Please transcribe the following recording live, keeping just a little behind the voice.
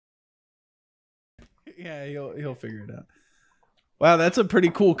Yeah, he'll figure it out. Wow, that's a pretty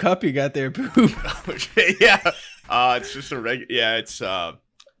cool cup you got there, Poob. Yeah. It's just a regular. Yeah, it's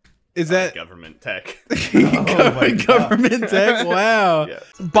is that government tech? Government tech? Wow. Yeah.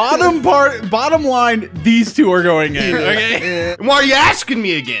 Bottom line, these two are going in. Okay. Why are you asking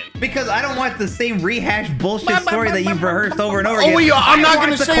me again? Because I don't want the same rehashed bullshit story that you've rehearsed over and over again. Oh, I'm not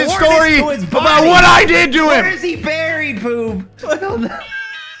going to say a story about what I did to him. Where is he buried, Poob?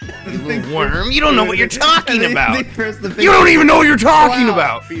 You little worm. You don't know what you're talking about. You You don't even know what you're talking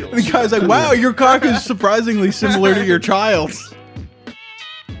about. The guy's like, wow, your cock is surprisingly similar to your child's.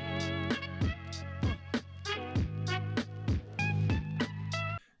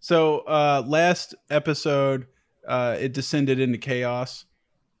 So last episode, it descended into chaos.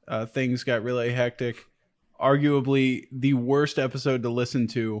 Things got really hectic. Arguably the worst episode to listen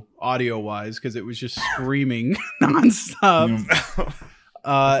to audio-wise because it was just screaming nonstop.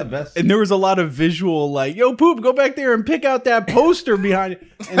 And there was a lot of visual, like, yo, Poob, go back there and pick out that poster behind it.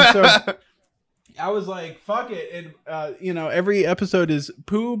 And so I was like, fuck it. And, you know, every episode is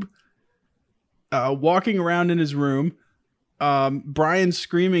Poob walking around in his room. Brian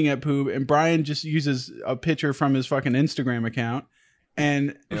screaming at Poob, and Brian just uses a picture from his fucking Instagram account,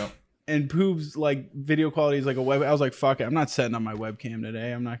 and Poob's like video quality is like a web. I was like, fuck it, I'm not setting up my webcam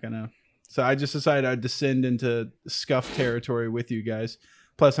today. I'm not gonna. So I just decided I'd descend into scuff territory with you guys.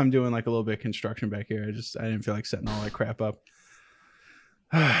 Plus, I'm doing like a little bit of construction back here. I didn't feel like setting all that crap up.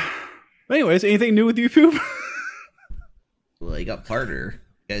 Anyways, anything new with you, Poob? Well, you got partner.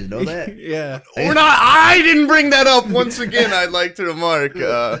 You guys know that? Yeah. Or not. I didn't bring that up once again. I'd like to remark.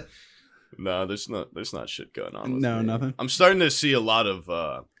 No, there's not shit going on with me. Nothing. I'm starting to see a lot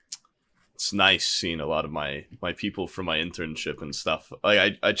of it's nice seeing a lot of my people from my internship and stuff.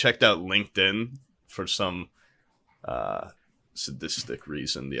 Like I checked out LinkedIn for some sadistic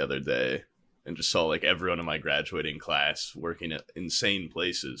reason the other day and just saw like everyone in my graduating class working at insane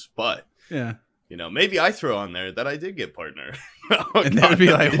places. But yeah. You know, maybe I throw on there that I did get partner. And that would be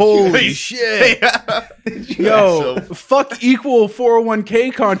like, holy shit. Yeah. Yo, fuck equal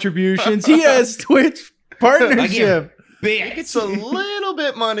 401k contributions. He has Twitch partnership. It's a little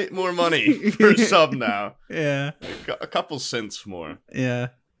bit more money for a sub now. Yeah. A couple cents more. Yeah.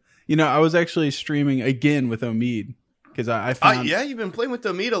 You know, I was actually streaming again with Omid. Because I found... yeah, you've been playing with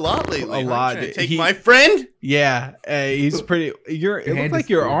Omid a lot lately. A lot. Take my friend? Yeah. He's pretty... It looked like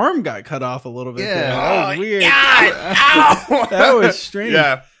your arm got cut off a little bit. Yeah. There. That was weird. Ow! That was strange.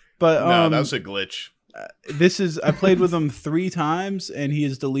 Yeah. But no, that was a glitch. I played with him 3 times, and he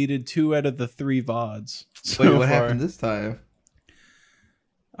has deleted 2 out of the 3 VODs. Wait, what happened this time?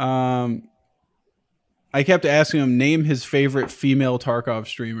 I kept asking him, name his favorite female Tarkov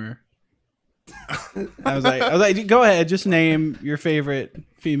streamer. I was like, go ahead, just name your favorite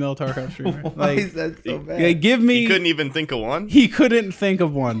female Tarkov streamer. Why is that so bad? Yeah, give me. He couldn't even think of one. He couldn't think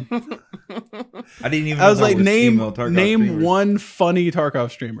of one. I didn't even. I was like, was name streamers. one funny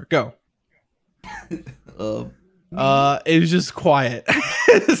Tarkov streamer. Go. It was just quiet.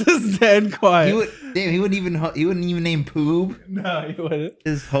 It's just dead quiet. He wouldn't even name Poob. No, he wouldn't.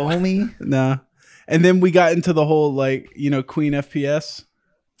 His homie. No. And then we got into the whole QueenFPS.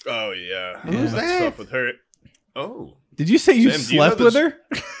 Oh yeah, Who's that? Stuff with her. Oh, did you say you Sam, slept with her?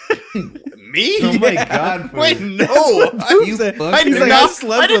 Me? Oh my god! Wait, no. I did not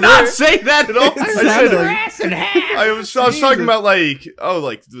say that at all. I said I was talking about like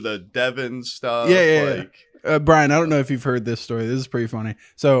the Devon stuff. Yeah. Brian, I don't know if you've heard this story. This is pretty funny.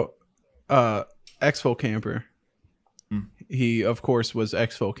 So, Exfil camper. He of course was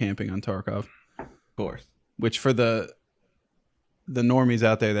Exfil camping on Tarkov. Of course. Which for the normies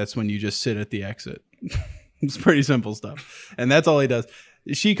out there, that's when you just sit at the exit. It's pretty simple stuff. And that's all he does.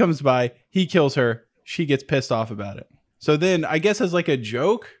 She comes by, he kills her, she gets pissed off about it. So then, I guess as like a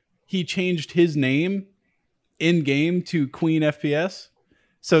joke, he changed his name in game to QueenFPS.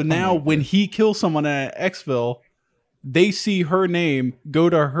 So now when he kills someone at Exfil, they see her name, go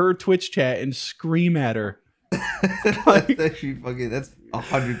to her Twitch chat and scream at her. That's actually fucking, that's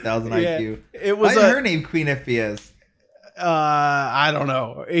 100,000 IQ. It was her name QueenFPS. I don't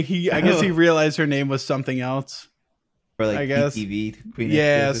know. I guess he realized her name was something else. Or like I guess. PTV,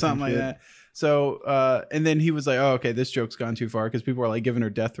 Yeah, something like that. So, and then he was like, oh, okay, this joke's gone too far because people are like giving her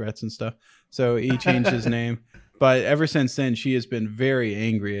death threats and stuff. So he changed his name. But ever since then, she has been very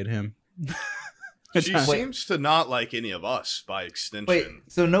angry at him. She seems to not like any of us by extension. Wait,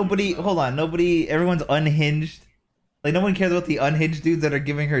 so everyone's unhinged. Like, no one cares about the unhinged dudes that are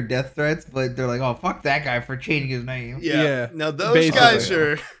giving her death threats, but they're like, oh, fuck that guy for changing his name. Yeah. Now, those guys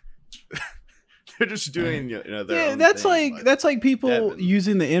are... They're just doing their own that's thing, like that's like people Devin.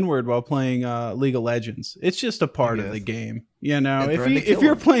 using the N-word while playing League of Legends. It's just a part of the game, you know. If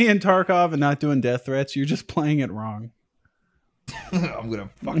you're playing Tarkov and not doing death threats, you're just playing it wrong. I'm gonna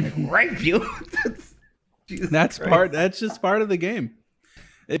fucking rape you. That's just part of the game.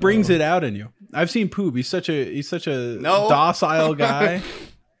 It brings it out in you. I've seen Poob. He's such a docile guy.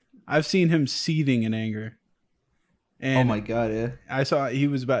 I've seen him seething in anger. And oh my god, yeah. I saw he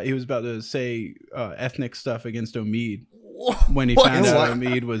was about to say ethnic stuff against Omid when he found out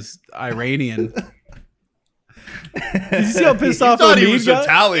Omid was Iranian. Did you see how pissed off Omid he was got?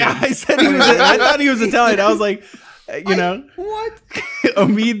 Italian. Yeah, I thought he was Italian. I was like, what?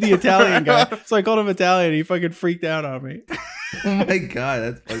 Omid the Italian guy. So I called him Italian. He fucking freaked out on me. Oh my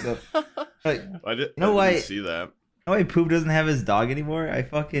god, that's fucked up. Like, I didn't see that. You know why Poob doesn't have his dog anymore?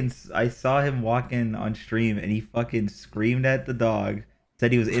 I saw him walking on stream and he fucking screamed at the dog,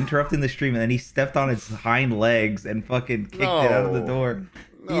 said he was interrupting the stream, and then he stepped on its hind legs and fucking kicked it out of the door.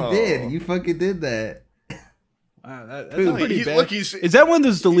 No. You did. You fucking did that. Wow, that's pretty bad. Is that one of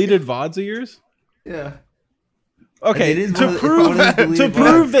those deleted VODs of yours? Yeah. Okay, to prove that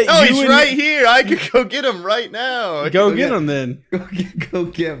oh, he's right here. I could go get him right now. Go get him then. Go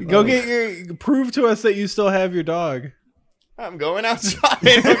get him. Prove to us that you still have your dog. I'm going outside.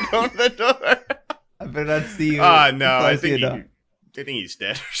 I'm going to the door. I better not see you. No, I think he's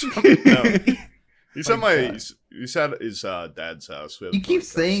dead or something. No. He's at his dad's house. You keep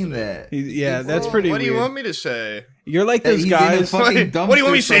saying that. That's pretty weird. What do you want me to say? You're like those guys. What do you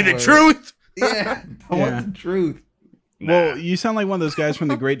want me to say? The truth? Yeah, I want the truth. Well, you sound like one of those guys from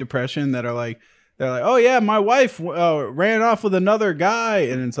the Great Depression that are like, oh yeah, my wife ran off with another guy,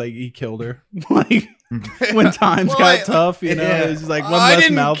 and it's like he killed her. Like when times got tough, you know, it's like one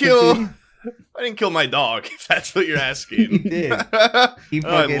less mouth to feed. I didn't kill my dog, if that's what you're asking. He did. I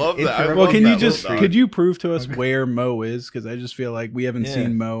love that. Well, could you prove to us where Mo is? Because I just feel like we haven't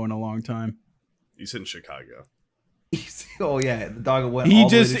seen Mo in a long time. He's in Chicago. Oh yeah, the dog went. He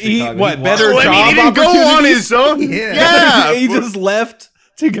better job he didn't go on his own. Yeah, he just left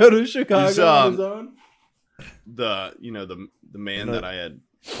to go to Chicago on his own. The man that I had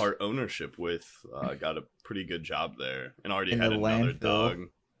part ownership with got a pretty good job there and already had another dog.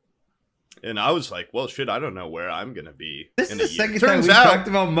 And I was like, well, shit, I don't know where I'm gonna be. This is the second time we talked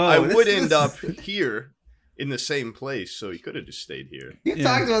about Mo. I would end up here. In the same place, so he could have just stayed here. You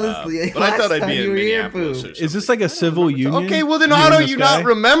talked about this, but I thought I'd be in Minneapolis or something. Is this like a civil union? Okay, well then how do you not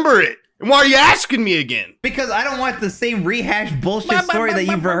remember it? And why are you asking me again? Because I don't want the same rehashed bullshit story that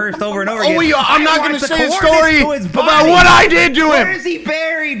you've rehearsed over and over again. Oh, I'm not going to say a story about what I did to him. Where is he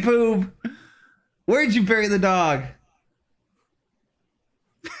buried, Poob? Where'd you bury the dog?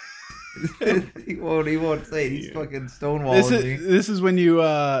 he won't say it. He's fucking stonewalling me. This is when you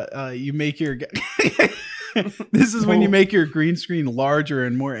make your this is when you make your green screen larger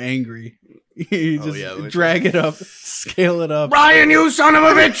and more angry. You just drag it up, scale it up. Ryan, you son of a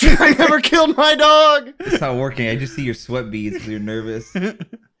bitch! I never killed my dog. It's not working. I just see your sweat beads because you're nervous.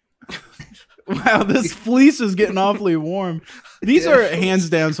 Wow, this fleece is getting awfully warm. These are hands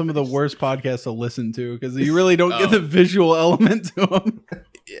down some of the worst podcasts to listen to because you really don't get the visual element to them.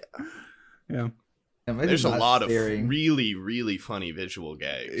 Yeah. There's a lot of really, really funny visual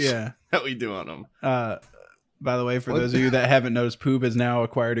gags that we do on them. By the way, for those of you that haven't noticed, Poob has now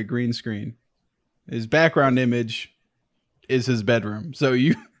acquired a green screen. His background image is his bedroom. So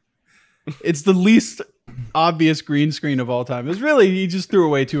it's the least obvious green screen of all time. It's really, he just threw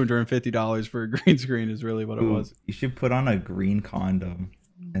away $250 for a green screen is really what it was. You should put on a green condom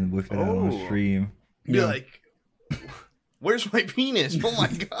and whip it out on stream. Be like, where's my penis? Oh my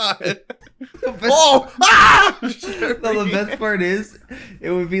god. The best part is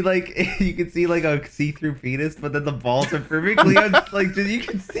it would be like you could see like a see-through penis, but then the balls are perfectly like you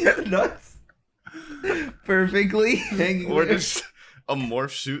can see the nuts perfectly hanging or there. just a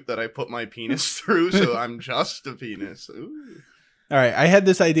morph suit that I put my penis through, so I'm just a penis. Ooh. All right, I had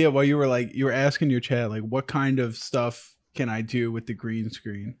this idea while you were asking your chat like what kind of stuff can I do with the green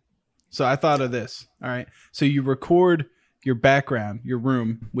screen. So I thought of this. All right, so you record your background, your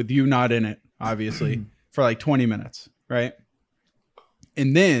room, with you not in it, obviously, for like 20 minutes, right?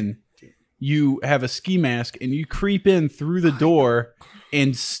 And then you have a ski mask and you creep in through the door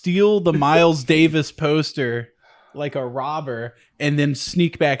and steal the Miles Davis poster like a robber and then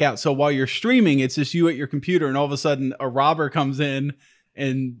sneak back out. So while you're streaming, it's just you at your computer and all of a sudden a robber comes in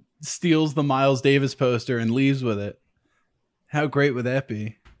and steals the Miles Davis poster and leaves with it. How great would that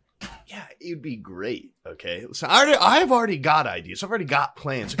be? Yeah, it'd be great. Okay, so I've already got ideas. I've already got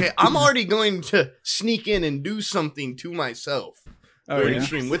plans. Okay, I'm already going to sneak in and do something to myself. during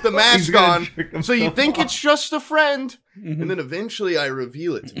stream with the mask on. So you think it's just a friend. And then eventually I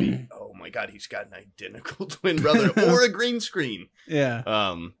reveal it to be, oh my God, he's got an identical twin brother or a green screen. Yeah.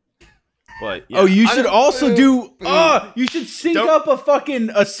 But yeah, oh, you should also do. You should sync up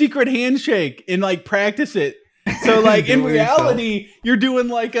a secret handshake and like practice it. So like in reality, you're doing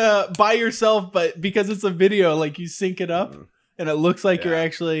like by yourself, but because it's a video, like you sync it up, and it looks like you're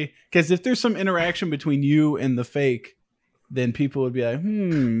actually. Because if there's some interaction between you and the fake, then people would be like,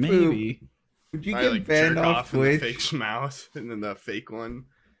 maybe. Would you get banned off Twitch? In the fake's mouth, and then the fake one.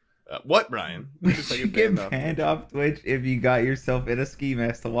 What, Brian? Would you get banned off Twitch if you got yourself in a ski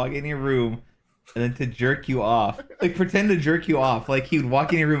mask to walk in your room and then to jerk you off? Like, pretend to jerk you off. Like, he would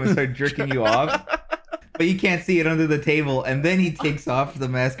walk in your room and start jerking you off, but you can't see it under the table, and then he takes off the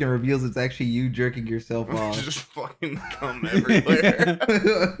mask and reveals it's actually you jerking yourself off. Just fucking come everywhere.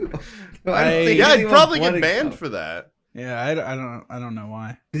 I'd probably get banned for that. Yeah, I don't know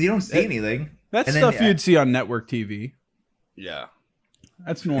why. Because you don't see anything. That's stuff you'd see on network TV. Yeah.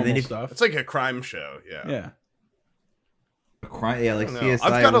 That's normal stuff. It's like a crime show. Yeah. Yeah. A crime, yeah, like CSI.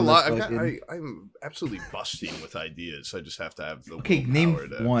 I've got a lot. I'm absolutely busting with ideas. I just have to have the name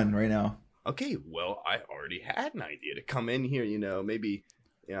one right now. Okay, well, I already had an idea to come in here. Maybe.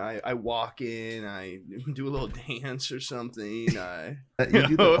 Yeah, I walk in, I do a little dance or something, and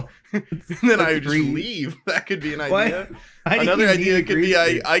then I just leave. That could be an idea. Another idea could be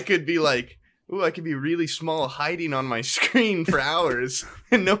I could be like, ooh, I could be really small, hiding on my screen for hours,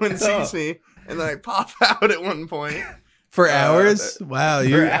 and no one sees me, and then I pop out at one point. For hours? Wow,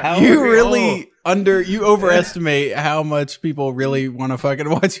 you really you overestimate how much people really want to fucking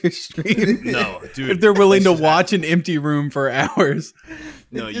watch your stream. No, dude. If they're willing to watch an empty room for hours.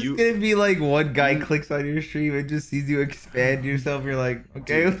 No, it's just gonna be like one guy clicks on your stream and just sees you expand yourself. You're like,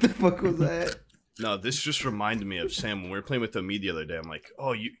 okay, what the fuck was that? No, this just reminded me of Sam when we were playing with Ami the other day. I'm like,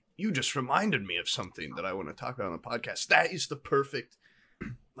 oh, you just reminded me of something that I want to talk about on the podcast. That is the perfect,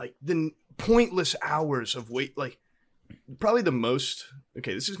 like, the pointless hours of wait, like, probably the most.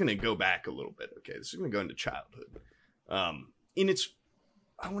 Okay, this is gonna go back a little bit. Okay, this is gonna go into childhood. And it's,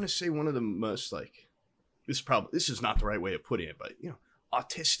 I want to say one of the most like, this is not the right way of putting it, but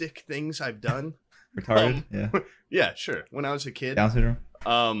autistic things I've done. Retarded, yeah. Yeah, sure. When I was a kid. Down syndrome.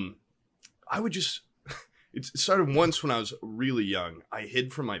 I would just, it started once when I was really young. I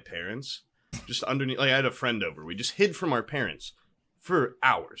hid from my parents, just underneath, like I had a friend over. We just hid from our parents for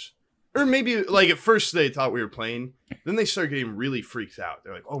hours. Or maybe, like, at first they thought we were playing. Then they started getting really freaked out.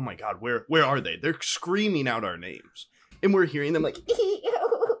 They're like, oh my God, where are they? They're screaming out our names. And we're hearing them like,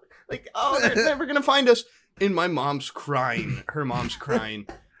 like, oh, they're never going to find us. And my mom's crying. Her mom's crying.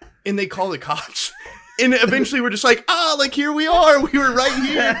 And they call the cops. And eventually we're just like, like, here we are. We were right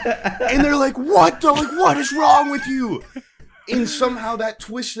here. And they're like, what? Like, what is wrong with you? And somehow that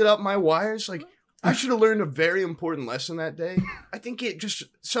twisted up my wires. Like, I should have learned a very important lesson that day. I think it just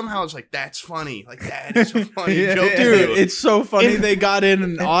somehow is like, that's funny. Like, that is a funny joke. Dude, it's so funny they got in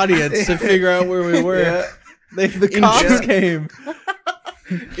an audience to figure out where we were. The cops came.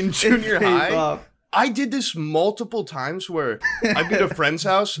 In junior high, I did this multiple times where I'd be at a friend's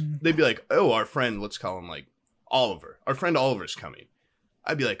house. They'd be like, oh, our friend, let's call him like Oliver. Our friend Oliver's coming.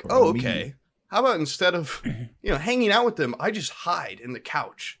 I'd be like, oh, okay. How about instead of, hanging out with them, I just hide in the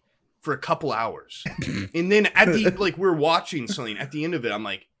couch for a couple hours. And then at the, like, we're watching something. At the end of it, I'm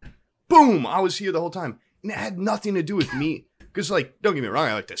like, boom, I was here the whole time. And it had nothing to do with me. Because, like, don't get me wrong,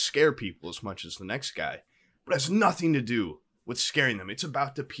 I like to scare people as much as the next guy. But it has nothing to do with scaring them. It's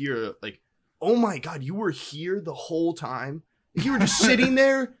about to appear, like, oh my God, you were here the whole time? You were just sitting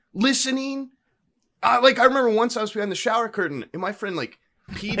there, listening? I remember once I was behind the shower curtain, and my friend, like,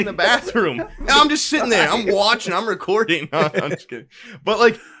 peed in the bathroom. And I'm just sitting there. I'm watching. I'm recording. No, I'm just kidding. But,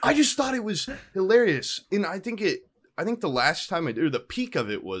 like, I just thought it was hilarious. And I think the last time I did, or the peak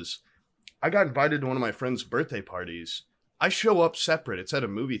of it was, I got invited to one of my friend's birthday parties. I show up separate. It's at a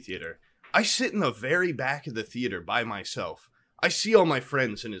movie theater. I sit in the very back of the theater by myself. I see all my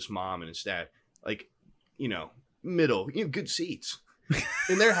friends and his mom and his dad, like, middle, good seats.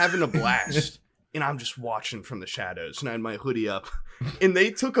 And they're having a blast. And I'm just watching from the shadows. And I had my hoodie up. And they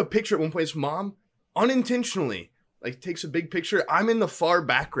took a picture at one point. His mom, unintentionally, like, takes a big picture. I'm in the far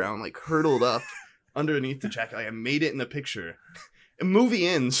background, like, hurdled up underneath the jacket. Like, I made it in the picture. And movie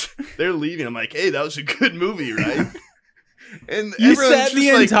ends. They're leaving. I'm like, hey, that was a good movie, right? And you sat the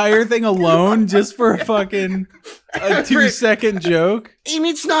entire thing alone just for a fucking a 2-second joke. And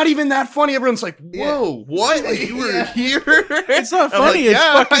it's not even that funny. Everyone's like, whoa, what? Like, you were here? It's not funny.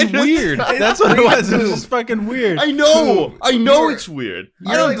 Like, it's fucking weird. That's what it was. It was just fucking weird. I know. I know it's weird.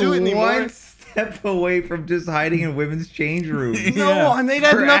 I don't do it anymore. step away from just hiding in women's change rooms. No, I mean,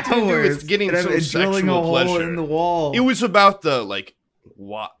 that had nothing to do with getting some sexual pleasure. In the wall. It was about the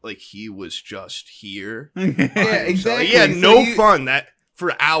what? Like he was just here. Yeah, exactly. So he had no fun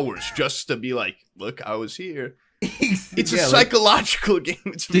for hours just to be like, look, I was here. It's a psychological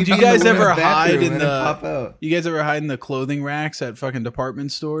game. Did you guys ever hide in the? You guys ever hide in the clothing racks at fucking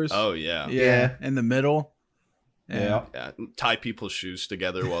department stores? Oh yeah, yeah, in the middle. Yeah. Tie people's shoes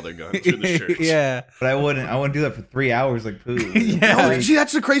together while they're going through the shirts. Yeah, but I wouldn't do that for 3 hours like Poob. Yeah, no, see,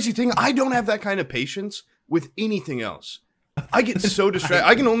 that's the crazy thing. I don't have that kind of patience with anything else. I get so distracted.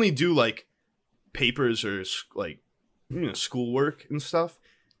 I can only do like papers or like schoolwork and stuff.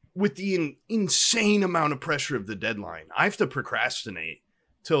 With the insane amount of pressure of the deadline, I have to procrastinate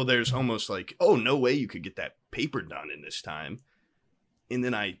till there's almost like, oh, no way you could get that paper done in this time. And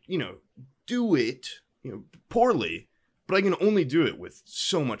then I, do it, poorly, but I can only do it with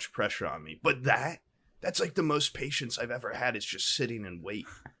so much pressure on me. But that's like the most patience I've ever had, is just sitting and wait.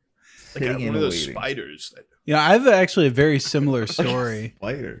 Like one of those spiders. I have actually a very similar story.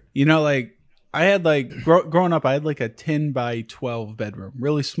 Spider. Like, I had growing up, I had like a 10 by 12 bedroom,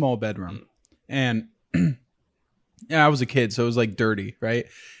 really small bedroom. And I was a kid, so it was like dirty, right?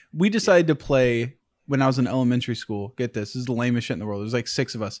 We decided to play when I was in elementary school. Get this is the lamest shit in the world. There's like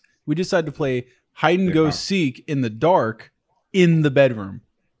 6 of us. We decided to play hide and go seek in the dark in the bedroom.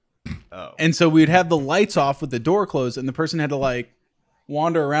 Oh. And so we'd have the lights off with the door closed, and the person had to like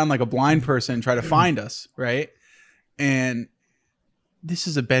wander around like a blind person and try to find us, right? And this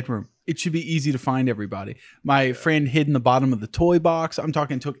is a bedroom. It should be easy to find everybody. My friend hid in the bottom of the toy box. I'm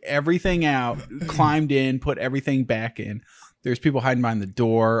talking took everything out, climbed in, put everything back in. There's people hiding behind the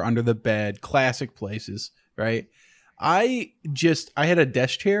door, under the bed, classic places, right? I had a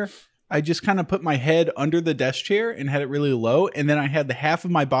desk chair. I just kind of put my head under the desk chair and had it really low. And then I had the half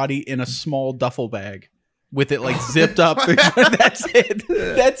of my body in a small duffel bag with it like zipped up. That's it.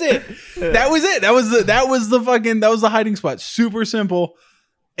 That's it. That was it. That was the hiding spot. Super simple.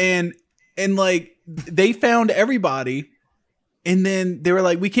 And like they found everybody, and then they were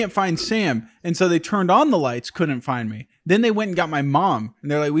like, we can't find Sam. And so they turned on the lights, couldn't find me. Then they went and got my mom, and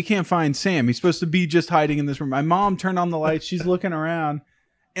they're like, we can't find Sam. He's supposed to be just hiding in this room. My mom turned on the lights. She's looking around,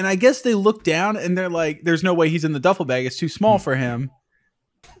 and I guess they looked down and they're like, there's no way he's in the duffel bag. It's too small for him.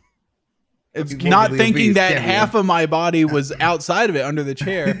 It's not thinking that half of my body was outside of it under the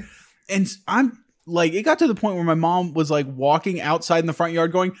chair. And I'm like, it got to the point where my mom was like walking outside in the front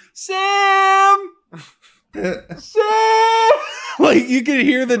yard going, Sam! Sam! Like you could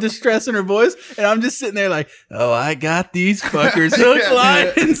hear the distress in her voice. And I'm just sitting there like, oh, I got these fuckers hook,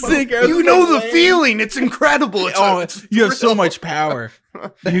 line, and sinker. You know the feeling. It's incredible. You have so much power.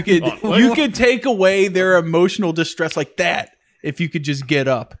 You could take away their emotional distress like that if you could just get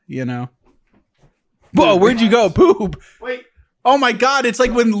up, Whoa, where'd you go, Poob? Wait. Oh my God! It's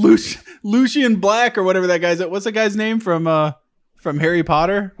like when Lucian Black or whatever that guy's. What's the guy's name from Harry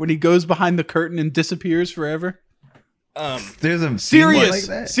Potter? When he goes behind the curtain and disappears forever. There's a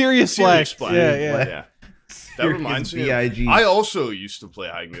Sirius Black. Yeah. That reminds me. I also used to play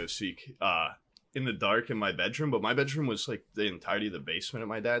hide and go seek in the dark in my bedroom, but my bedroom was like the entirety of the basement at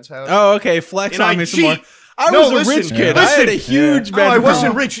my dad's house. Oh, okay. Flex on me some more. I was a rich kid. I had a huge bedroom. I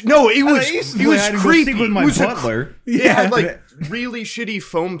wasn't rich. No, he was creepy. With my butler. It had like really shitty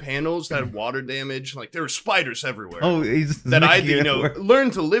foam panels that had water damage. Like there were spiders everywhere. Oh, that I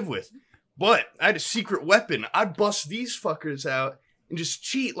learned to live with. But I had a secret weapon. I'd bust these fuckers out and just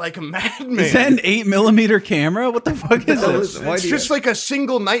cheat like a madman. Is that an 8mm camera? What the fuck is this? It's just like a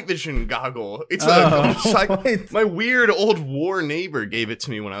single night vision goggle. It's like my weird old war neighbor gave it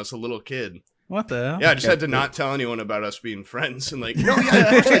to me when I was a little kid. What the hell? Yeah, I just had to not tell anyone about us being friends. And like, no,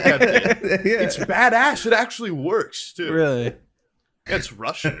 it's badass. It actually works, too. Really? Yeah, it's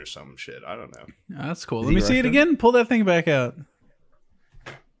Russian or some shit. I don't know. Oh, that's cool. Let me see it again. Pull that thing back out.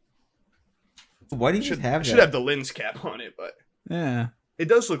 Why do you have that? Should have the lens cap on it, but yeah, it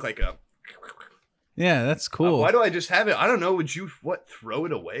does look like a. Yeah, that's cool. Why do I just have it? I don't know. Would you throw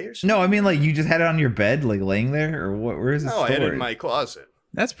it away or something? No, I mean like you just had it on your bed, like laying there, or what? Where is it? No, I had it in my closet.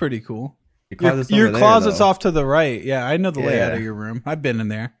 That's pretty cool. Your closet's off to the right. Yeah, I know the layout of your room. I've been in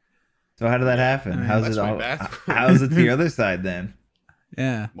there. So how did that happen? How's it to your other side then?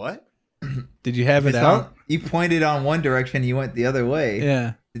 Yeah. What? Did you have it out? You pointed on one direction. You went the other way.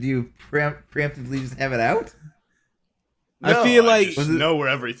 Yeah. Did you preemptively just have it out? No, I feel like I just know where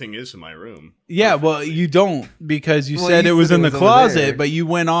everything is in my room. Yeah, well, you don't because you said it was in the closet, but you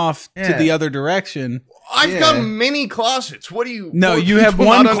went off to the other direction. I've got many closets. What do you? No, you have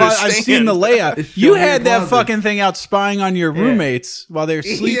one closet. I've seen the layout. You had that fucking thing out spying on your roommates while they're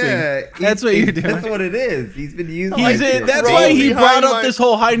sleeping. Yeah, that's what you're doing. That's what it is. He's been using. That's why he brought up this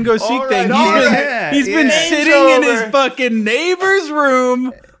whole hide and go seek thing. He's been sitting in his fucking neighbor's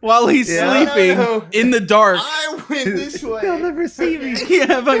room while he's sleeping in the dark. I went this way. They'll never see me.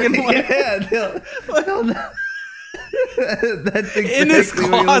 Yeah, fucking. They'll never. That's exactly in his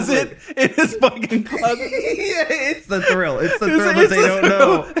closet, in his fucking closet. Yeah, it's the thrill. It's the thrill that they don't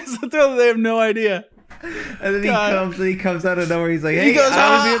know. It's the thrill that they have no idea. And then he comes out of nowhere. He's like, "Hey, he goes,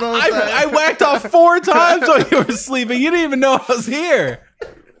 I whacked off 4 times while you were sleeping. You didn't even know I was here."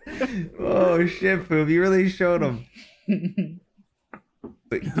 Oh shit, Poob! You really showed him.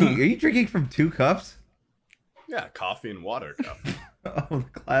 Wait, are you drinking from 2 cups? Yeah, coffee and water cup. Oh,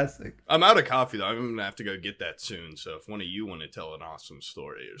 classic. I'm out of coffee though. I'm gonna have to go get that soon. So if one of you want to tell an awesome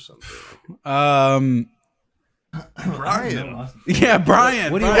story or something, Brian. Yeah,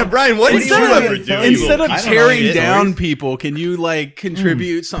 Brian. Brian. What did you ever do? Instead of tearing down people, can you like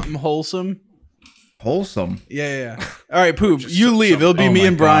contribute something wholesome? Wholesome. Yeah. All right, Poob, you leave. It'll be me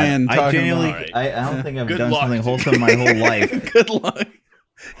and Brian talking. I don't think I've done something wholesome my whole life. Good luck.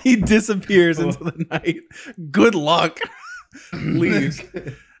 He disappears into the night. Good luck. Leaves.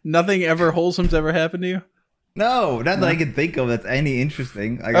 Nothing ever wholesome's ever happened to you? No, not that I can think of that's any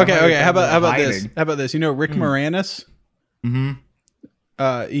interesting. Like, okay. How about this? How about this? You know Rick Moranis?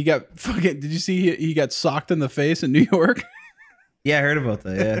 Mm-hmm. He got fucking. Did you see he got socked in the face in New York? Yeah, I heard about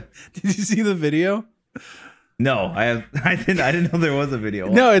that. Yeah. Did you see the video? No, I didn't know there was a video.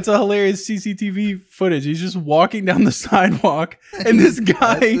 No, it's a hilarious CCTV footage. He's just walking down the sidewalk, and this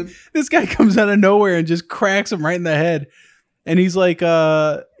guy comes out of nowhere and just cracks him right in the head. And he's like,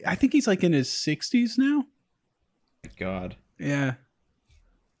 I think he's like in his 60s now. God. Yeah.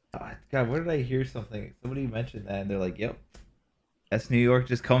 God, where did I hear something? Somebody mentioned that, and they're like, "Yep, that's New York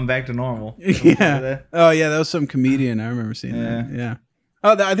just coming back to normal." Yeah. Oh yeah, that was some comedian. I remember seeing that. Yeah.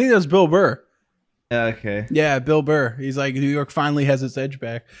 Oh, I think that was Bill Burr. Okay. Yeah, Bill Burr. He's like, New York finally has its edge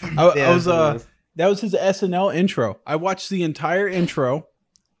back. That was his SNL intro. I watched the entire intro,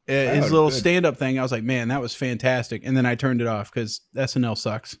 his little stand-up thing. I was like, man, that was fantastic. And then I turned it off because SNL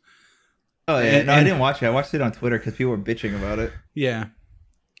sucks. Oh yeah, I didn't watch it. I watched it on Twitter because people were bitching about it. Yeah,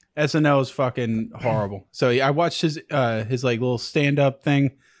 SNL is fucking horrible. So I watched his like little stand-up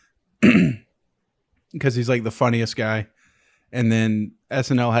thing because he's like the funniest guy. And then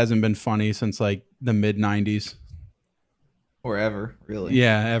SNL hasn't been funny since like the mid-90s. Or ever, really.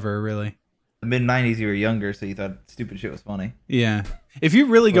 Yeah, ever, really. The mid-90s, you were younger, so you thought stupid shit was funny. Yeah. If you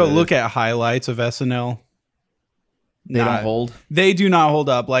really go look at highlights of SNL, they don't hold. They do not hold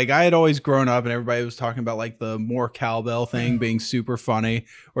up. Like, I had always grown up and everybody was talking about like the more cowbell thing being super funny,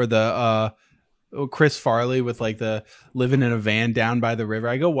 or the Chris Farley with like the living in a van down by the river.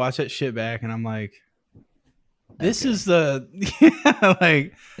 I go watch that shit back and I'm like, this is the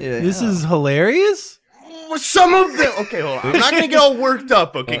this is hilarious. Some of the hold on. I'm not gonna get all worked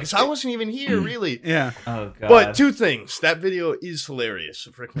up, because I wasn't even here, really. Yeah. Oh god. But 2 things. That video is hilarious.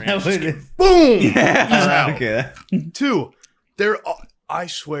 Rick Moranis. Boom. Yeah. Okay. 2. I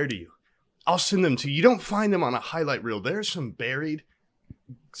swear to you, I'll send them to you. You don't find them on a highlight reel. There's some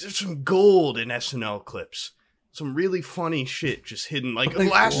gold in SNL clips. Some really funny shit just hidden, like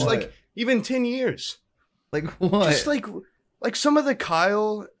even 10 years. Like what? Just like some of the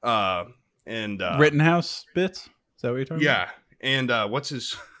Kyle and Rittenhouse bits. Is that what you're talking about? Yeah. And what's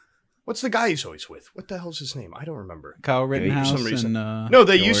the guy he's always with? What the hell's his name? I don't remember. Kyle Rittenhouse. For some reason. No,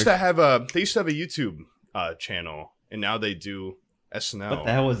 they used to have a YouTube channel, and now they do SNL. What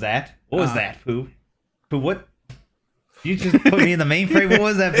the hell was that? What was that, Pooh? Pooh, what? You just put me in the mainframe. What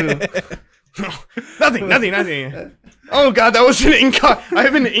was that, Pooh? Nothing. Oh god, that was I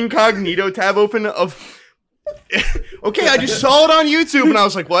have an incognito tab open of. Okay, I just saw it on YouTube and I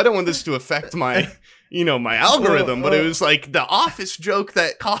was like, well, I don't want this to affect my algorithm, but it was like the Office joke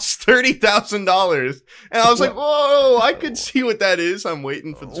that cost $30,000, and I was like, whoa, I could see what that is. I'm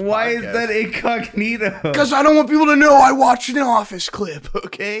waiting for this. Why is that incognito? Because I don't want people to know I watched an Office clip.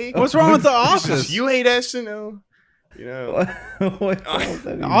 Okay, what's wrong with the Office? You hate SNL. You know,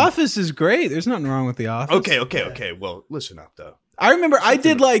 Office is great. There's nothing wrong with the Office. Okay. Well, listen up though. I remember I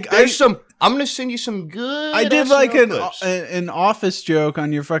did like I'm gonna send you some good. I did like an Office joke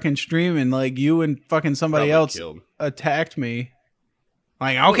on your fucking stream, and like you and fucking somebody else attacked me.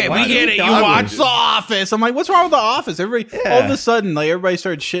 Like, okay, we get it. You watch The Office. I'm like, what's wrong with The Office? Everybody, all of a sudden, like everybody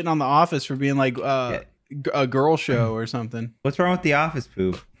started shitting on The Office for being like a girl show or something. What's wrong with The Office,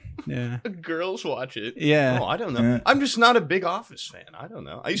 Pooh? Yeah. Girls watch it. Yeah. Oh, I don't know. I'm just not a big Office fan. I don't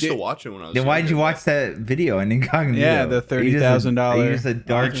know. I used to watch it when I was. Then why'd you watch that video in incognito? Yeah, the $30,000. Just a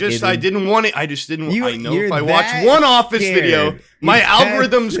dark. I didn't want it. I just didn't. I know if I you're watch that one Office scared. video, my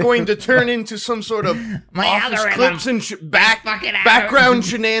algorithm's going to turn into some sort of My Office algorithm. clips and background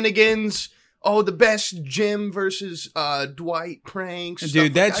shenanigans. Oh, the best Jim versus Dwight pranks.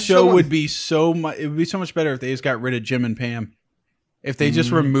 Dude, that show would be so much. It would be so much better if they just got rid of Jim and Pam. If they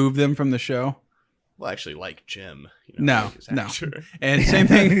just removed them from the show. Well, I actually like Jim. You know, No. And same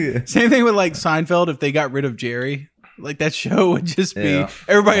thing with like Seinfeld. If they got rid of Jerry, like that show would just be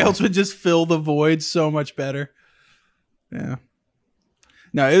everybody else would just fill the void so much better. Yeah.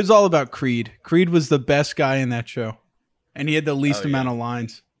 No, it was all about Creed. Creed was the best guy in that show, and he had the least amount of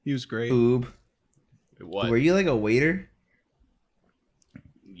lines. He was great. Poob. What? Were you like a waiter?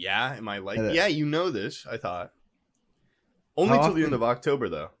 Yeah. Am I like? Yeah, you know this. I thought. Only till the end of October,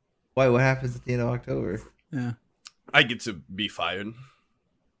 though. Why? What happens at the end of October? Yeah. I get to be fired.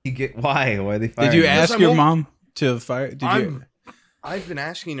 You get why? Why are they fired? Did you ask your mom to fire? I've been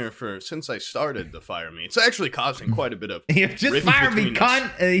asking her since I started to fire me. It's actually causing quite a bit of. You just fire me,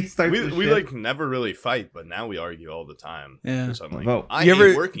 cunt! And he starts. We like never really fight, but now we argue all the time. Yeah. I'm like, Vote. I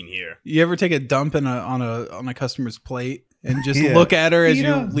hate working here. You ever take a dump on a customer's plate and just look at her as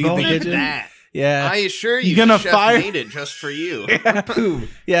you leave the kitchen? Yeah, I assure you, you're gonna the chef fire made it just for you.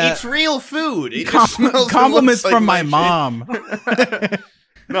 Yeah, it's real food. It just smells compliments like from my mom.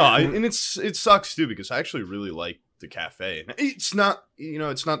 No, and it sucks too because I actually really like the cafe. It's not,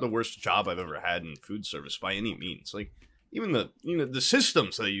 it's not the worst job I've ever had in food service by any means. Like even the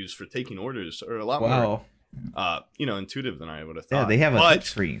systems they use for taking orders are a lot more intuitive than I would have thought. Yeah, they have a touch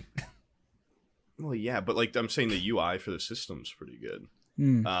screen. Well, yeah, but like I'm saying, the UI for the system's pretty good.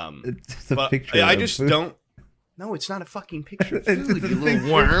 It's a picture. I just don't. No, it's not a fucking picture of food, you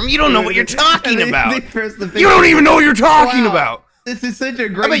little worm. You don't know what you're talking about. You don't even know what you're talking about. This is such a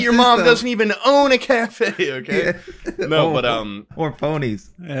great. I bet your mom doesn't even own a cafe. Okay. Yeah. No, but or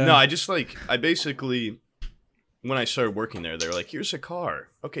ponies. Yeah. No, I basically, when I started working there, they were like, "Here's a car.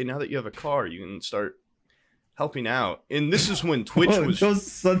 Okay, now that you have a car, you can start helping out." And this is when Twitch was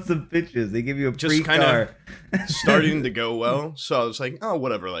those sons of bitches. They give you a just free car. Starting to go well. So I was like, "Oh,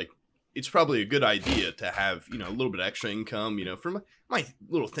 whatever." Like, it's probably a good idea to have a little bit of extra income, for my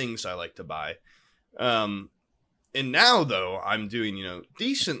little things I like to buy. And now though I'm doing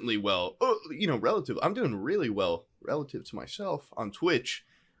decently well. Relative. I'm doing really well relative to myself on Twitch.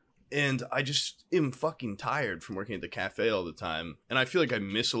 And I just am fucking tired from working at the cafe all the time. And I feel like I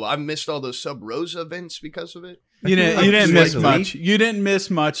miss a lot. I missed all those Sub Rosa events because of it. You didn't miss much. You didn't miss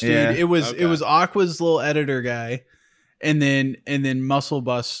much, dude. Yeah. It was Aqua's little editor guy, and then Muscle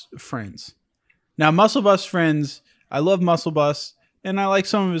Bus friends. Now Muscle Bus friends, I love Muscle Bus, and I like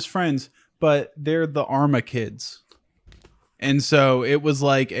some of his friends, but they're the Arma kids. And so it was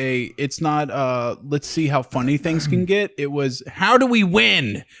like it's not let's see how funny things can get. It was, how do we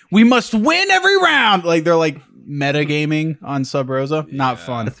win? We must win every round. Like they're like metagaming on Sub Rosa. Yeah. Not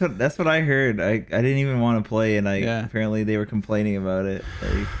fun. That's what I heard. I didn't even want to play, and apparently they were complaining about it.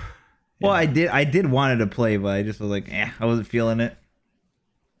 Like, well, I did wanted to play, but I just was like, I wasn't feeling it.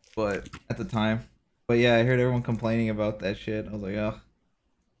 But at the time, I heard everyone complaining about that shit. I was like, oh.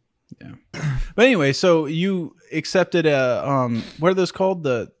 Yeah. But anyway, so you accepted a what are those called?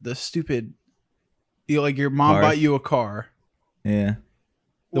 The stupid, like your mom bought you a car. Yeah.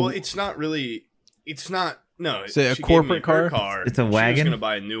 Well, it's not really. It's not. No. Is it a corporate car? It's a wagon. She's gonna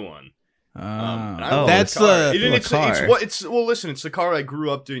buy a new one. That's the car. Well, listen, it's the car I grew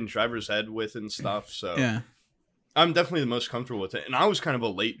up doing driver's ed with and stuff. So yeah, I'm definitely the most comfortable with it. And I was kind of a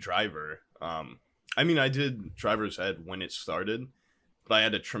late driver. I mean, I did driver's ed when it started. But I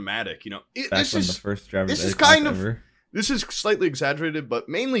had a traumatic, this is slightly exaggerated, but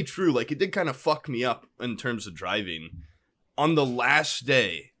mainly true. Like, it did kind of fuck me up in terms of driving. On the last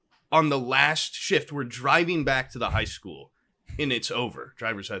day, on the last shift, we're driving back to the high school, and it's over.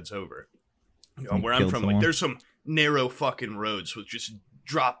 Driver's ed's over. Where I'm from, like, there's some narrow fucking roads with just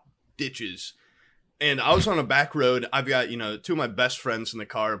drop ditches. And I was on a back road. I've got, two of my best friends in the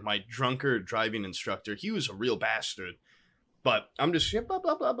car. My drunkard driving instructor. He was a real bastard. But I'm just, blah,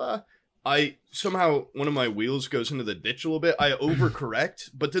 blah, blah, blah. Somehow, one of my wheels goes into the ditch a little bit. I overcorrect,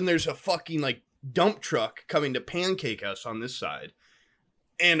 but then there's a fucking, dump truck coming to pancake us on this side.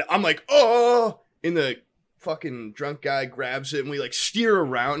 And I'm like, oh! And the fucking drunk guy grabs it, and we, steer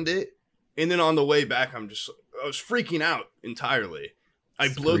around it. And then on the way back, I was freaking out entirely. I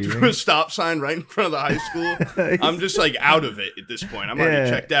blow through a stop sign right in front of the high school. I'm just out of it at this point. I'm already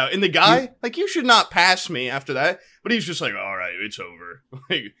checked out. And the guy, you should not pass me after that. But he's just like, all right, it's over.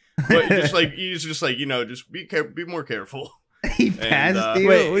 Like, but just like he's just like, you know, just be more careful. He passed you.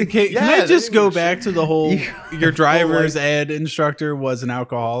 Wait, can I just go back to the whole your driver's ed instructor was an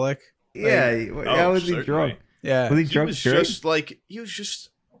alcoholic? Yeah, how was he drunk? Yeah, was he drunk? He was just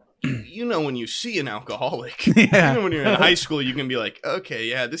you know, when you see an alcoholic, yeah. You know, when you're in high school, you can be like, okay,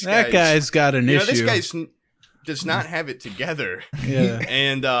 yeah, this guy's got an issue. This guy's does not have it together. Yeah,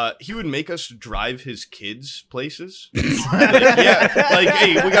 and he would make us drive his kids places. Like,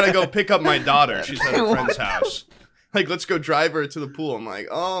 hey, we gotta go pick up my daughter. She's at a friend's house. Like, let's go drive her to the pool. I'm like,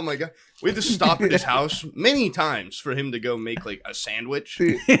 oh my god. We had to stop at his house many times for him to go make like a sandwich.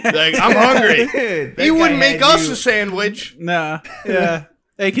 Like, I'm hungry. He wouldn't make us a sandwich. Nah. Yeah.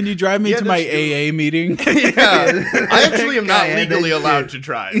 Hey, can you drive me to my AA meeting? Yeah. I actually am not legally allowed to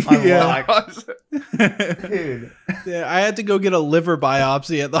drive. Yeah. Dude. Yeah, I had to go get a liver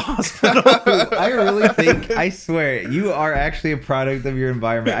biopsy at the hospital. I really think, I swear, you are actually a product of your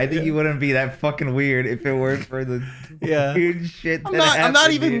environment. I think you wouldn't be that fucking weird if it weren't for the weird shit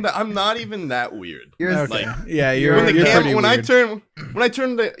that I'm not even that weird. You're okay. like, yeah, you're pretty when weird. I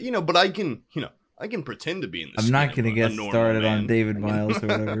turn the, you know, but I can pretend to be in this. I'm not gonna get started on David Miles or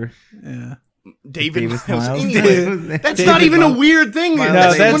whatever. Yeah. David Miles. That's David not even Miles. a weird thing. No,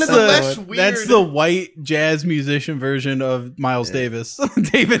 That's one of the less weird. That's the white jazz musician version of Miles Davis.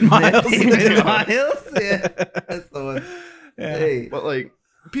 David Miles. David Miles? Yeah. That's the one. Yeah. Hey. But like,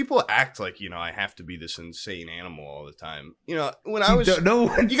 people act like, you know, I have to be this insane animal all the time. You know, when I was,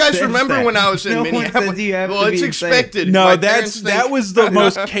 you guys remember that. when I was in Minneapolis? Well, it's expected. No, that was the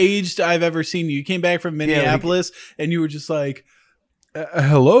most caged I've ever seen you. You came back from Minneapolis and you were just like,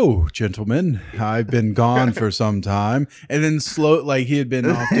 hello, gentlemen. I've been gone for some time. And then like he had been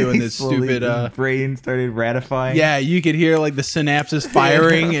off doing this stupid brain started ratifying. Yeah, you could hear like the synapses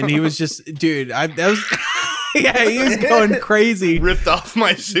firing and he was just, dude, that was yeah, he was going crazy. Ripped off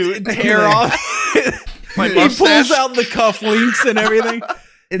my suit. Tear off. My he mustache. pulls out the cufflinks and everything.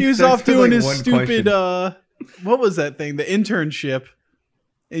 He was off doing his stupid, what was that thing? The internship.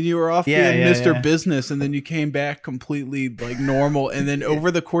 And you were off being Mr. Business, and then you came back completely like normal. And then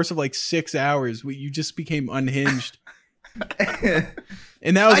over the course of like 6 hours, you just became unhinged.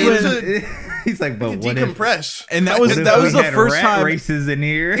 And that was when he's like, but what decompress. And that was the first time races in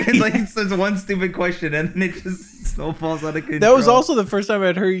here. It's like it's just one stupid question, and then it just snowballs out of control. That was also the first time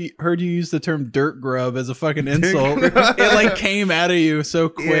I'd heard you use the term "dirt grub" as a fucking insult. It like came out of you so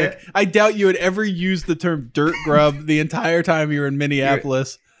quick. Yeah. I doubt you had ever used the term "dirt grub" the entire time you were in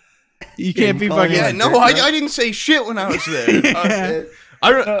Minneapolis. You can't be fucking. Yeah, no, I didn't say shit when I was there.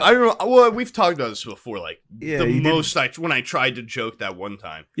 Well, we've talked about this before. Like when I tried to joke that one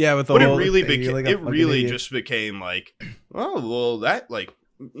time. Yeah, with the but whole, it really just became like, oh well, that like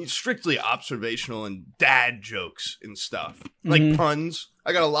strictly observational and dad jokes and stuff, like puns.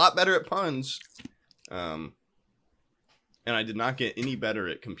 I got a lot better at puns, and I did not get any better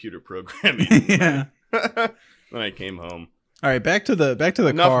at computer programming. Yeah. When I came home. All right, back to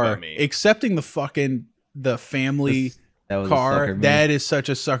the car. Accepting the family car, that is such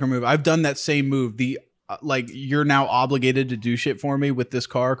a sucker move. I've done that same move. The like, you're now obligated to do shit for me with this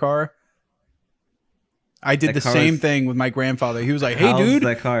car. I did the same thing with my grandfather. He was like, hey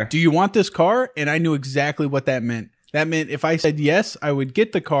dude, do you want this car? And I knew exactly what that meant. That meant if I said yes, I would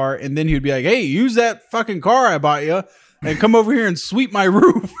get the car, and then he'd be like, hey, use that fucking car I bought you and come over here and sweep my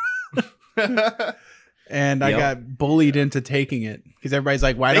roof. And I got bullied into taking it because everybody's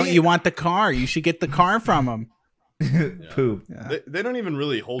like, why don't you want the car? You should get the car from him. Poop. Yeah. They don't even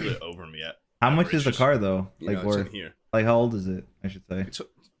really hold it over me yet. How much is the car though? Like, it's in here. Like, how old is it? I should say.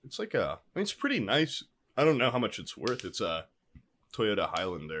 It's like it's pretty nice. I don't know how much it's worth. It's a Toyota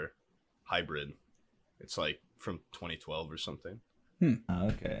Highlander hybrid. It's like from 2012 or something. Oh,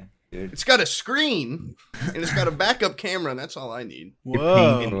 okay. Dude. It's got a screen and it's got a backup camera, and that's all I need.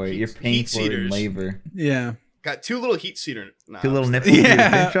 Whoa! You're paying for it in labor. Yeah. Got two little heat seater knobs. Two little nipples.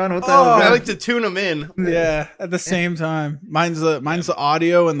 Yeah. Sean, what the hell? I like to tune them in. Yeah, at the same time. Mine's the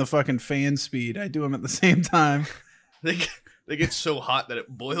audio and the fucking fan speed. I do them at the same time. They get so hot that it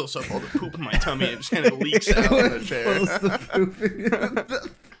boils up all the poop in my tummy and just kind of leaks out in the chair.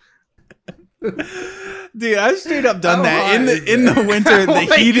 Dude, I've straight up done that in the winter.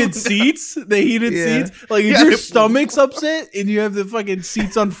 The heated seats, seats. Like if your stomach's upset and you have the fucking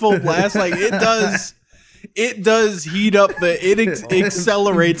seats on full blast, like it does heat up it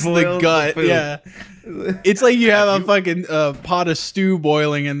accelerates the gut. Yeah, it's like you have a fucking pot of stew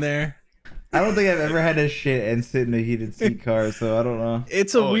boiling in there. I don't think I've ever had a shit and sit in a heated seat car, so I don't know.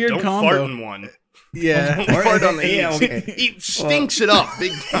 It's a weird don't combo. fart in one. Yeah. Fart on the heat. Yeah, okay. He stinks it up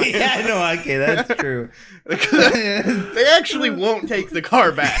big time. Yeah, no, okay, that's true. They actually won't take the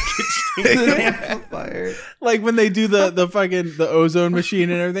car back. Amplifier. Like when they do the fucking the ozone machine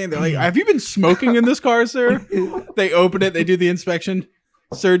and everything, they're like, "Have you been smoking in this car, sir?" They open it, they do the inspection.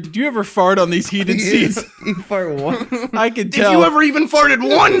 Sir, did you ever fart on these heated seats? You fart once. I can tell. If you ever even farted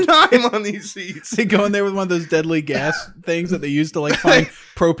one time on these seats. They go in there with one of those deadly gas things that they use to like find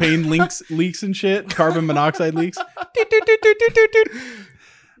propane leaks and shit, carbon monoxide leaks.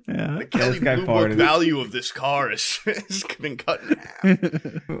 Yeah, The Kelly Blue Book value of this car has been cut in half.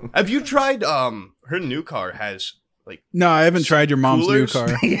 Have you tried? Her new car has like. No, I haven't tried your mom's coolers? new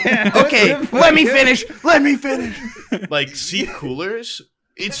car. Yeah. Okay, let me finish. Let me finish. Like seat coolers.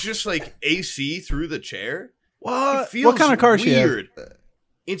 It's just like AC through the chair. What kind of car she have?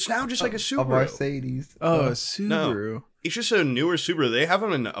 It's now just like a A Subaru. Mercedes. Oh, a Subaru. No. It's just a newer Subaru. They have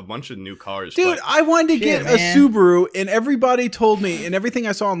them in a bunch of new cars. Dude, but I wanted to get a Subaru, and everybody told me, and everything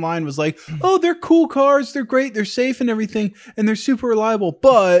I saw online was like, oh, they're cool cars, they're great, they're safe and everything, and they're super reliable,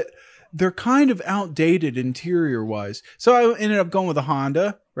 but they're kind of outdated interior-wise. So I ended up going with a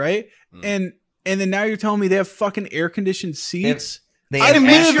Honda, right? And then now you're telling me they have fucking air-conditioned seats? I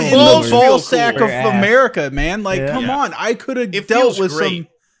live in the ball sack of America, man. Like, come on. I could have dealt with some...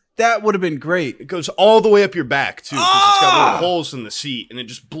 That would have been great. It goes all the way up your back, too, because it's got little holes in the seat, and it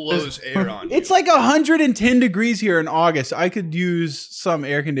just blows air on you. It's like 110 degrees here in August. I could use some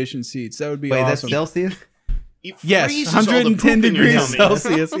air-conditioned seats. That would be awesome. Wait, that's Celsius? Yes, 110 degrees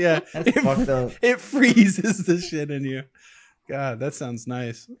Celsius. Yeah, That's fucked up. It freezes the shit in you. God, that sounds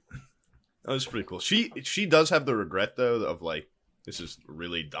nice. That was pretty cool. She does have the regret, though, of like, this is a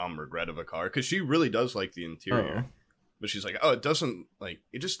really dumb regret of a car, because she really does like the interior. But she's like, oh,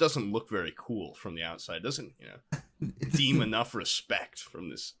 it just doesn't look very cool from the outside. It doesn't, deem enough respect from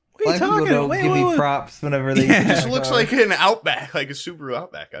this. What are you talking about? Wait, give me props whenever they. It just looks like an Outback, like a Subaru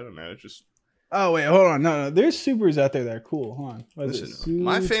Outback. I don't know. It's just. Oh wait, hold on. No, there's Subarus out there that are cool. Hold on. Listen,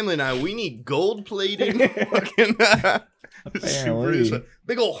 my family and I, we need gold plating. Fucking Subarus,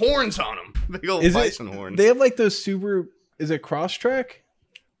 big old horns on them. Big old bison horns. They have like those Subaru. Is it Crosstrek?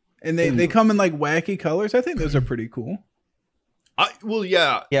 And they come in like wacky colors. I think those are pretty cool. Well,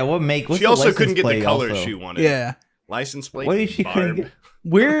 yeah. Yeah, what make? She also couldn't get the colors she wanted. Yeah. License plate. What did she couldn't get?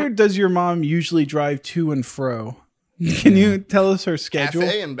 Where does your mom usually drive to and fro? Can you tell us her schedule?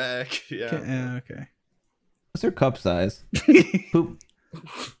 Cafe and back. Yeah. Okay. What's her cup size? Poop.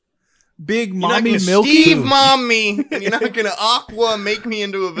 Big mommy milk. Steve mommy. And you're not gonna Aqua make me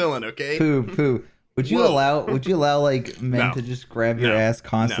into a villain, okay? Poo. Would you allow like men to just grab your ass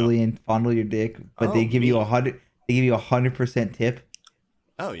constantly and fondle your dick, but they give you 100% tip?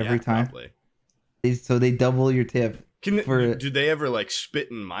 Oh yeah, every time. Probably. So they double your tip. Do they ever like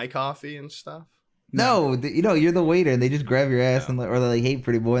spit in my coffee and stuff? No, you're the waiter, and they just grab your ass and or they like, hey,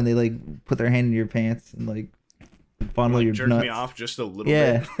 pretty boy, and they like put their hand in your pants and like fondle your jerk nuts. Me off just a little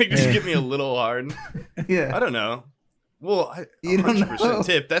bit. Like, just get me a little hard. Yeah. I don't know. Well, 100%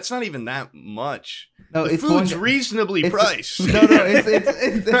 tip. That's not even that much. No, the food's reasonably priced. No,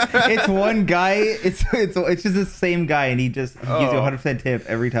 it's one guy. It's just the same guy, and he just gives you 100% tip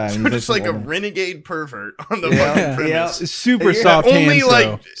every time. So just like a renegade pervert on the fucking premise. Yeah. Super soft hands,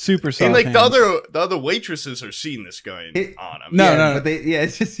 though. Super soft. And like hands. the other waitresses are seeing this going on him. No. But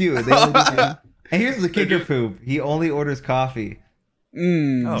it's just you. They only just, and here's the kicker, Poob. He only orders coffee.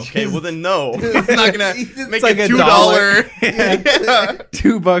 Okay, well then no. It's not gonna make like it $2. Yeah.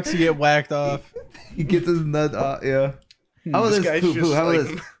 $2 to get whacked off. He gets his nut off. Yeah. How about this? Poob, how about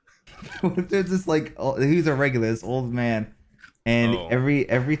this? What if there's this like he's a regular, this old man, and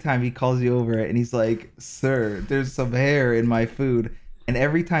every time he calls you over and he's like, "Sir, there's some hair in my food," and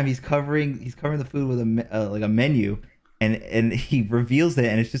every time he's covering the food with a menu, and he reveals it,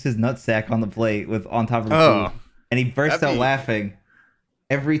 and it's just his nutsack on the plate on top of the food, and he bursts out laughing.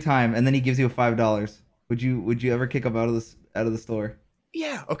 Every time, and then he gives you $5. Would you ever kick him out of the store?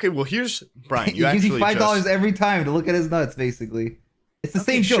 Yeah. Okay. Well, here's Brian. He gives you $5 every time to look at his nuts. Basically, it's the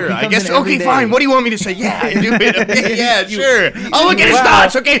same joke. Sure. I guess. Okay. Fine. What do you want me to say? Yeah. I do it. Okay, yeah. Sure. I'll look at his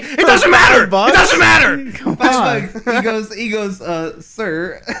nuts. Okay. It doesn't matter. It doesn't matter. $5. He goes,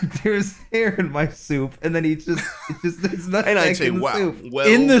 sir, there's hair in my soup, and then it's just his nuts. And I'd say, in the wow. soup. Well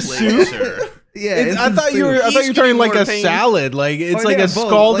in the played, soup. Sir. Yeah, I thought you were talking like a salad. Like it's like a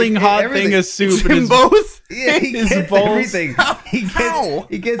scalding hot thing of soup. In both. Yeah, he gets everything.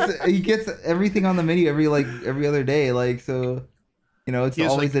 He gets everything on the menu every other day. Like so, it's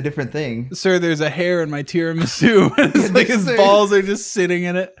always a different thing. Sir, there's a hair in my tiramisu. It's like his balls are just sitting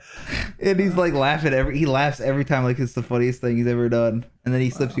in it. And he's like laughing he laughs every time like it's the funniest thing he's ever done. And then he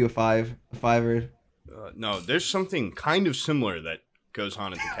slips you a fiver. No, there's something kind of similar that goes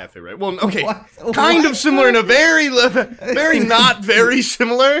on at the cafe, right? Well, okay, kind of similar in a very not very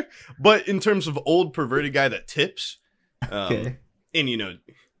similar, but in terms of old perverted guy that tips, and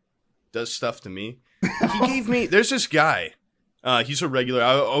does stuff to me. He gave me. There's this guy. He's a regular.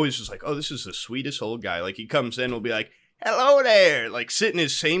 I always was like, oh, this is the sweetest old guy. Like he comes in, will be like, hello there, like sit in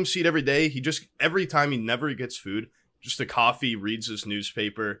his same seat every day. Every time he never gets food, just a coffee, reads his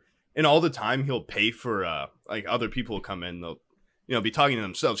newspaper. And all the time he'll pay for, like, other people will come in, they'll, be talking to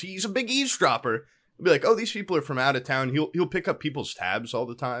themselves. He's a big eavesdropper. He'll be like, oh, these people are from out of town. He'll pick up people's tabs all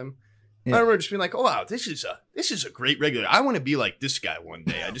the time. Yeah. I remember just being like, oh, wow, this is a great regular. I want to be like this guy one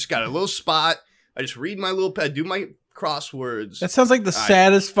day. I just got a little spot. I just read my little pad, do my crosswords. That sounds like the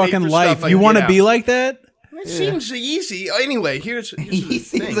saddest fucking life. You want to be like that? It seems easy. Anyway, here's the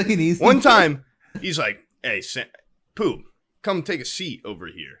thing. Like an easy one time, he's like, hey, Poob, come take a seat over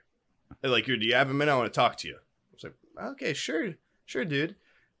here. Like, do you have a minute? I want to talk to you. I was like, okay, sure, dude.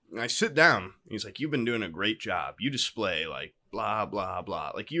 And I sit down. He's like, you've been doing a great job. You display, like, blah, blah,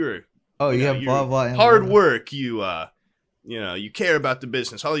 blah. Like, you're... Oh, you have blah, blah. Hard work. You care about the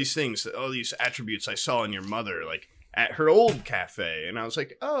business. All these things, all these attributes I saw in your mother, like, at her old cafe. And I was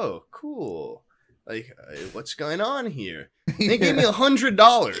like, oh, cool. Like, what's going on here? And they gave me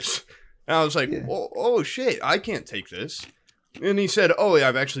 $100. And I was like, oh, shit, I can't take this. And he said, oh, yeah,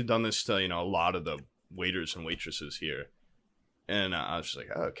 I've actually done this to, a lot of the waiters and waitresses here. And I was just like,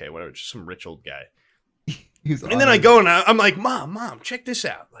 oh, okay, whatever, just some rich old guy. And then I go and I'm like, Mom, check this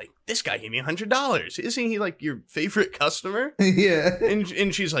out. Like, this guy gave me $100. Isn't he, like, your favorite customer? Yeah.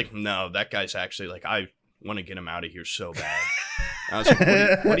 And she's like, no, that guy's actually, like, I want to get him out of here so bad. I was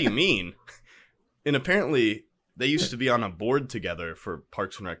like, what do you mean? And apparently, they used to be on a board together for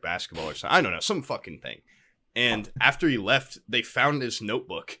Parks and Rec basketball or something. I don't know, some fucking thing. And after he left, they found his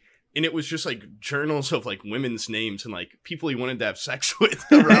notebook. And it was just, like, journals of, like, women's names and, like, people he wanted to have sex with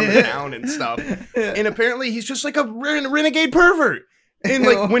around the town and stuff. And apparently, he's just, like, a renegade pervert. And,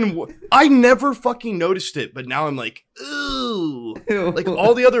 like, I never fucking noticed it. But now I'm like, ooh. Like,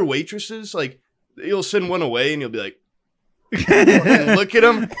 all the other waitresses, like, you'll send one away and you'll be like, and look at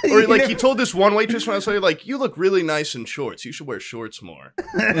him. Or like he told this one waitress when I was like, you look really nice in shorts. You should wear shorts more.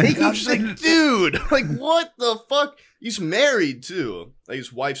 I was just like, dude, like what the fuck? He's married too. Like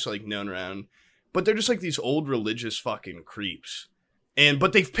his wife's like known around. But they're just like these old religious fucking creeps.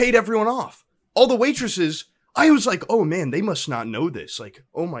 But they've paid everyone off. All the waitresses, I was like, oh man, they must not know this. Like,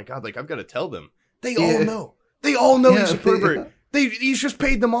 oh my God, like I've got to tell them. They all know. They all know he's a pervert. He's just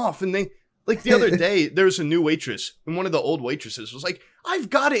paid them off and they like the other day, there was a new waitress, and one of the old waitresses was like,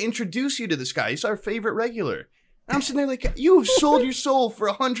 I've got to introduce you to this guy. He's our favorite regular. And I'm sitting there like, you've sold your soul for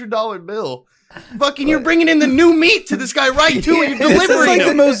 $100 bill. Fucking, you're bringing in the new meat to this guy right too, and you're delivering This is like him.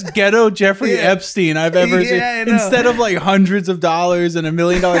 the most ghetto Jeffrey Epstein I've ever seen. Instead of like hundreds of dollars and $1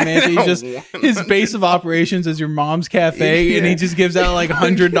 million mansion, he's just, his base of operations is your mom's cafe, and he just gives out like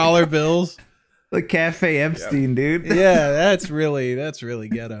 $100 bills. The Cafe Epstein, dude. Yeah, that's really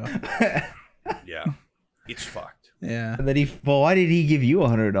ghetto. Yeah, it's fucked. Yeah. And then why did he give you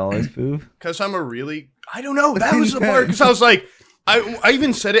 $100, Poob? Because I don't know. That was the part. Because I was like, I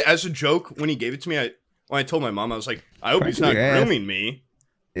even said it as a joke when he gave it to me. When I told my mom, I was like, I hope he's not grooming me.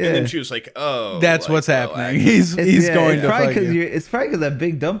 Yeah. And then she was like, oh. That's like, what's happening. He's going to fuck you. It's probably because that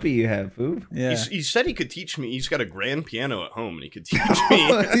big dumpy you have, Poob. Yeah. He said he could teach me. He's got a grand piano at home and he could teach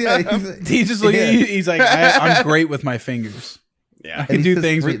me. He's like, I'm great with my fingers. Yeah. I can do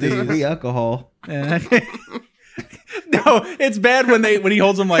things with these. Free alcohol. No, it's bad when he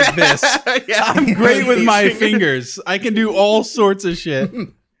holds them like this. Yeah. I'm great with my fingers. I can do all sorts of shit.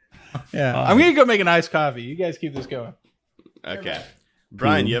 Yeah. I'm going to go make an iced coffee. You guys keep this going. Okay.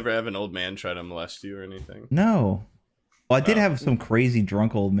 Brian, you ever have an old man try to molest you or anything? No. Well, I did have some crazy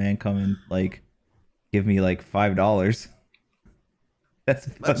drunk old man come and like give me like $5. That's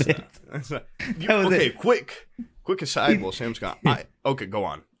it. Okay, quick aside while Sam's gone. Okay, go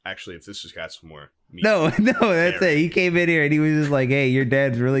on. Actually, if this has got some more meat. No, that's it. He came in here and he was just like, hey, your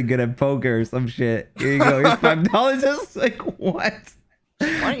dad's really good at poker or some shit. Here you go. Here's $5. I was like, what?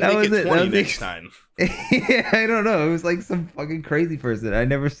 Why don't you make it 20 next time? Yeah, I don't know. It was like some fucking crazy person. I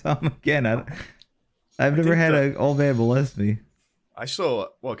never saw him again. I've never had an old man molest me. I saw.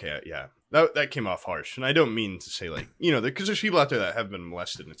 Okay, yeah. That came off harsh, and I don't mean to say like because there's people out there that have been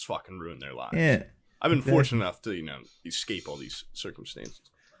molested and it's fucking ruined their lives. Yeah, I've been fortunate enough to escape all these circumstances.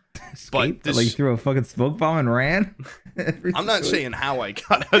 But like threw a fucking smoke bomb and ran. I'm not saying how I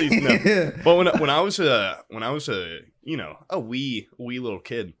got out of these. No. But when I was a wee little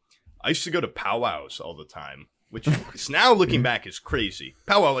kid, I used to go to powwows all the time, which is now looking back is crazy.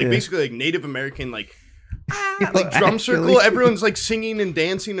 Powwow, like basically like Native American, like like drum circle. Everyone's like singing and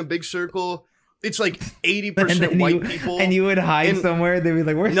dancing in a big circle. It's like 80% white people. And you would hide somewhere. They'd be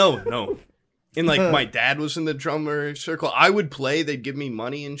like, "Where's?" No. And like my dad was in the drummer circle. I would play. They'd give me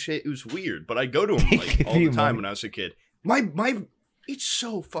money and shit. It was weird, but I'd go to them like all the time when I was a kid. It's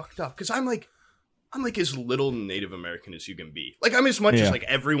so fucked up because I'm like as little Native American as you can be. Like I'm as much as like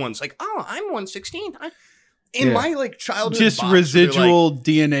everyone's like, oh, I'm 116. In my like childhood, just residual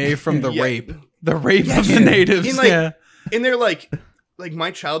DNA from the rape of the natives. And they're like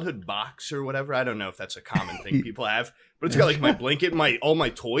my childhood box or whatever. I don't know if that's a common thing people have, but it's got like my blanket, all my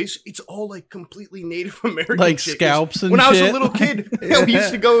toys. It's all like completely Native American, like shit. Scalps and when shit. I was a little kid, we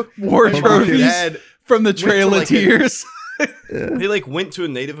used to go war trophies from the Trail of Tears. They like went to a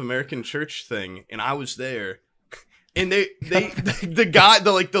Native American church thing, and I was there. And the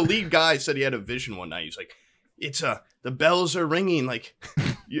lead guy said he had a vision one night. He's like, the bells are ringing, like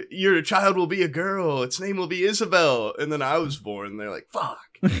your child will be a girl. Its name will be Isabel. And then I was born. And they're like, fuck.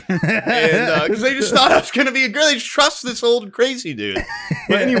 And because they just thought I was gonna be a girl. They just trust this old crazy dude.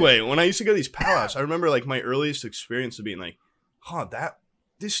 But anyway, when I used to go to these powwows, I remember like my earliest experience of being like,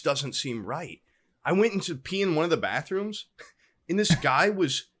 this doesn't seem right. I went into pee in one of the bathrooms, and this guy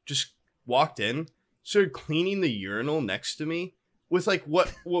walked in, started cleaning the urinal next to me with like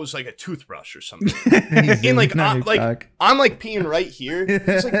what was like a toothbrush or something. And like I'm like peeing right here.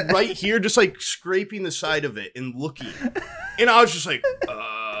 It's like right here, just like scraping the side of it and looking. And I was just like,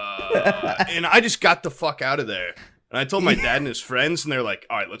 and I just got the fuck out of there. And I told my dad and his friends, and they're like,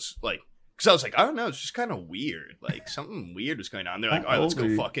 all right, let's like. Because I was like, I don't know, it's just kind of weird. Like, something weird was going on. They're like, all right, let's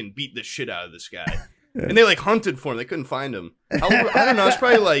go fucking beat the shit out of this guy. And they, like, hunted for him. They couldn't find him. I don't know. I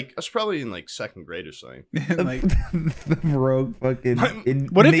was probably in, like, second grade or something. Like, the rogue fucking...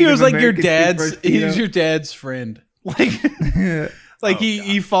 What if he was, like, your dad's... He's your dad's friend. Like,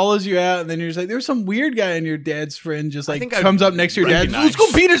 he follows you out, and then you're just like, there's some weird guy, and your dad's friend just, like, comes up next to your dad. Let's go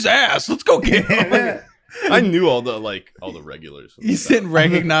beat his ass. Let's go get him. I knew all the regulars. You didn't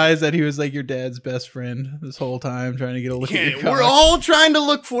recognize that he was like your dad's best friend this whole time, trying to get a look at your cock. We're all trying to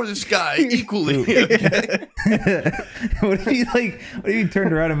look for this guy equally. What if he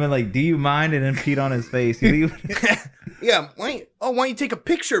turned around and been like, "Do you mind?" and then peed on his face? Yeah. Why don't you take a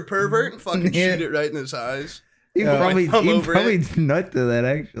picture, pervert, and fucking shoot it right in his eyes? He'd probably nut to that,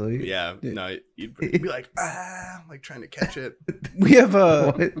 actually. Yeah, no, you'd be like, like trying to catch it. We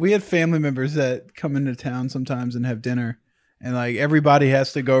had family members that come into town sometimes and have dinner, and like everybody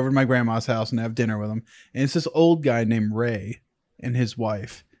has to go over to my grandma's house and have dinner with them. And it's this old guy named Ray and his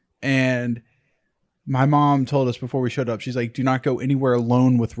wife. And my mom told us before we showed up, she's like, do not go anywhere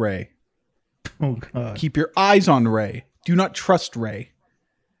alone with Ray. Oh God. Keep your eyes on Ray. Do not trust Ray.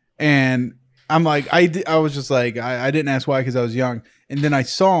 And I'm like, I was just like, I didn't ask why because I was young. And then I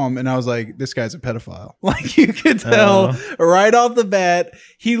saw him and I was like, this guy's a pedophile. Like you could tell right off the bat.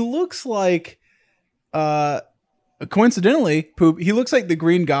 He looks like, coincidentally, Poob, he looks like the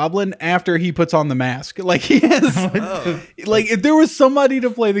Green Goblin after he puts on the mask. Like he has, like if there was somebody to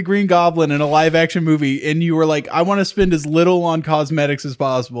play the Green Goblin in a live action movie and you were like, I want to spend as little on cosmetics as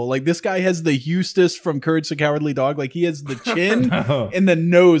possible. Like this guy has the Eustace from Courage the Cowardly Dog. Like he has the chin and the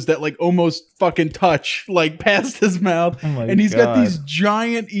nose that like almost fucking touch like past his mouth. And he's got these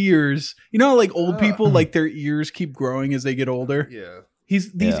giant ears. You know how like old people, like their ears keep growing as they get older? Yeah.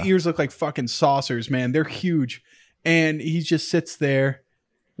 These ears look like fucking saucers, man. They're huge. And he just sits there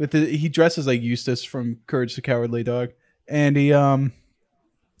with he dresses like Eustace from Courage the Cowardly Dog. And he,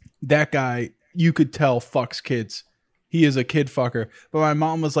 that guy, you could tell fucks kids. He is a kid fucker. But my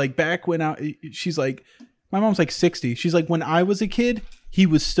mom was like, back when she's like, my mom's like 60. She's like, when I was a kid, he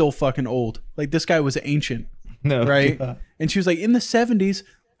was still fucking old. Like this guy was ancient. No. Right. Yeah. And she was like, in the 70s,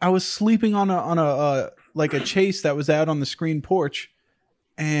 I was sleeping on a like a chase that was out on the screen porch.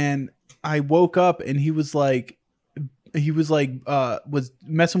 And I woke up and he was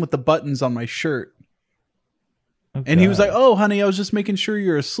messing with the buttons on my shirt. And he was like, oh, honey, I was just making sure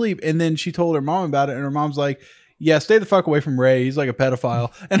you're asleep. And then she told her mom about it. And her mom's like, yeah, stay the fuck away from Ray. He's like a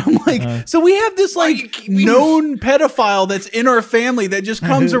pedophile. And I'm like, so we have this like known pedophile that's in our family that just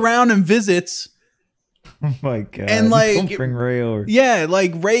comes around and visits. Oh my God. And like, don't bring Ray over. Yeah,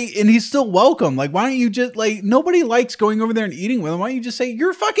 like Ray, and he's still welcome. Like, why don't you just like, nobody likes going over there and eating with him. Why don't you just say,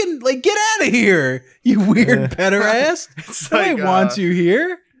 you're fucking like, get out of here, you weird pederast. Nobody wants you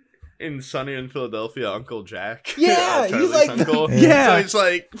here. In Sunny in Philadelphia, Uncle Jack. Yeah, he's like, uncle. So he's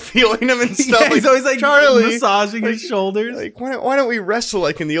like feeling him and stuff. Yeah, so he's like Charlie massaging his shoulders. Like, why don't we wrestle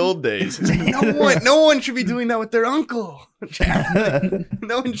like in the old days? He's like, no one should be doing that with their uncle. Jack.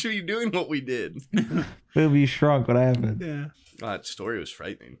 No one should be doing what we did. Poob, you shrunk. What happened? Yeah. That story was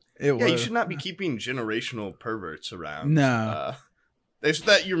frightening. It was. You should not be keeping generational perverts around. No. There's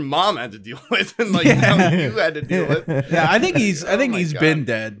that your mom had to deal with, and like now you had to deal with. Yeah, I think he's been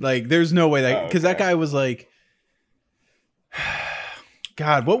dead. Like, there's no way that because that guy was like,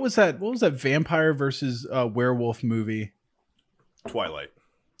 God, what was that? What was that vampire versus werewolf movie? Twilight.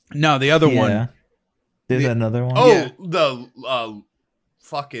 No, the other one. There's another one. Oh, the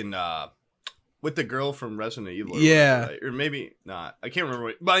fucking with the girl from Resident Evil. Or maybe not. I can't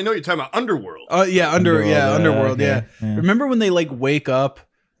remember. But I know you're talking about Underworld. Underworld. Yeah. Remember when they like wake up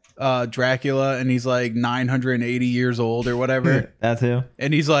Dracula and he's like 980 years old or whatever? That's him.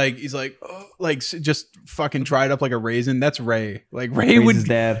 And he's like just fucking dried up like a raisin. That's Ray. Like Ray would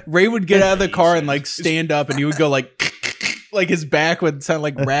get out of the car and like stand up and he would go like like his back would sound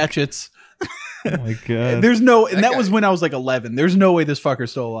like ratchets. Oh my God. There's no, and that was when I was like 11. There's no way this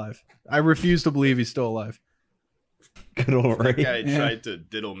fucker's still alive. I refuse to believe he's still alive. Good old Ray. That guy tried to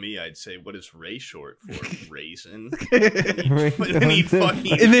diddle me. I'd say, "What is Ray short for?" Raisin.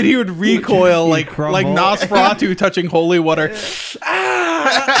 And then he would recoil like Nosferatu touching holy water.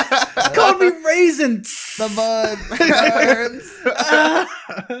 Called me Raisin. The mud.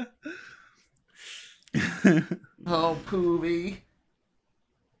 Oh, Pooby.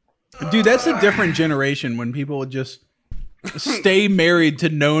 Dude, that's a different generation when people would just stay married to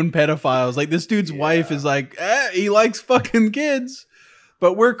known pedophiles. Like, this dude's wife is like, he likes fucking kids,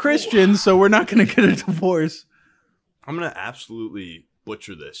 but we're Christians, so we're not going to get a divorce. I'm going to absolutely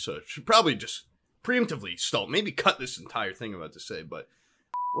butcher this, so I should probably just preemptively stall. Maybe cut this entire thing I'm about to say, but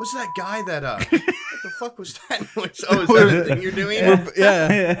what's that guy that, what the fuck was that noise? Oh, is that the thing you're doing?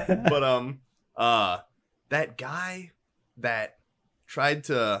 Yeah. But, that guy that tried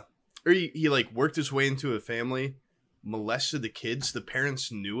to, or he like worked his way into a family, molested the kids. The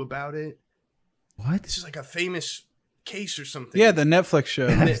parents knew about it. What? This is like a famous case or something. Yeah, the Netflix show.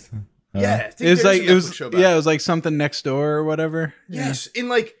 It was like something next door or whatever. Yes, and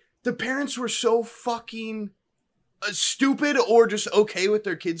like the parents were so fucking stupid or just okay with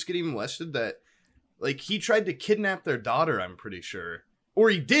their kids getting molested that like he tried to kidnap their daughter, I'm pretty sure. Or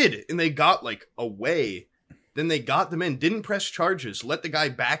he did, and they got like away. Then they got them in, didn't press charges, let the guy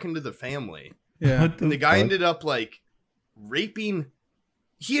back into the family. Yeah. And the guy ended up like raping.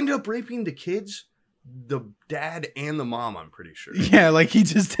 He ended up raping the kids, the dad and the mom, I'm pretty sure. Yeah, like he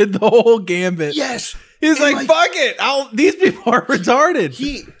just did the whole gambit. Yes. He's like, fuck it. These people are retarded.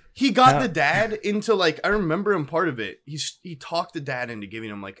 He got the dad into like, I remember him part of it. He talked the dad into giving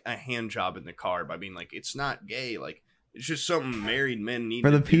him like a hand job in the car by being like, it's not gay. Like, it's just something married men need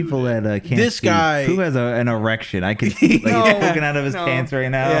for to the people that can't this see, guy who has an erection. I can see like it's poking out of his pants right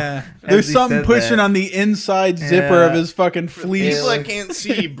now. Yeah, there's something pushing on the inside zipper of his fucking fleece. People that can't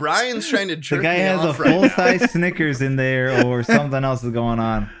see, Brian's trying to jerk the guy me has off a full-size Snickers in there, or something else is going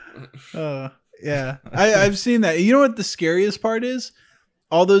on. Yeah, I've seen that. You know what the scariest part is?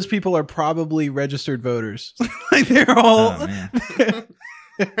 All those people are probably registered voters. Like they're all.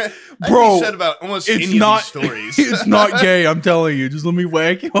 Bro, said about almost any of these stories. It's not gay, I'm telling you. Just let me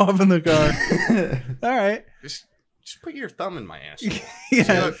whack you off in the car. All right. Just put your thumb in my ass. Yeah. See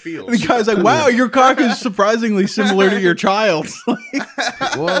how it feels. The guy's like, wow, your cock is surprisingly similar to your child's.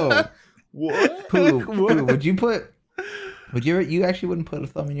 Whoa. What? Pooh, you actually wouldn't put a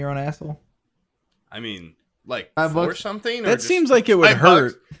thumb in your own asshole? I mean, like for something? That seems like it would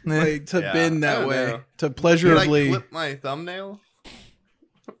hurt like, to bend that way. Know. To pleasurably. Would I clip my thumbnail?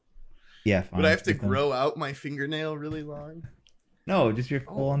 Yeah, fine. Would I have to grow out my fingernail really long? No, just your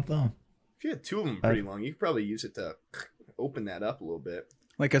full-on thumb. If you had two of them pretty long, you could probably use it to open that up a little bit.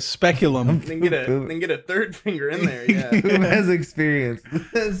 Like a speculum. Then get a third finger in there. Yeah. Who has experience?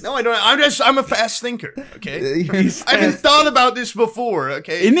 No, I don't. I'm a fast thinker. Okay. I haven't thought about this before.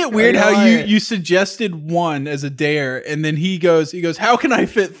 Okay. Isn't it weird how you suggested one as a dare, and then he goes, how can I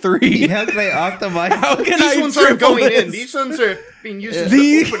fit three? How can I optimize? How can These ones aren't going in. These ones are being used as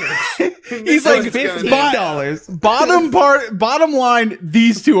openers. He's like $15. Bottom line,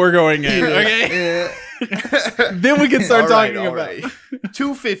 these two are going in. Okay. Then we can start talking about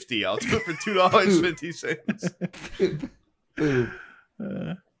 $2.50. I'll do it for $2.50.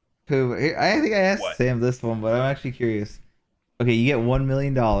 Pooh. I think I asked Sam this one, but I'm actually curious. Okay, you get $1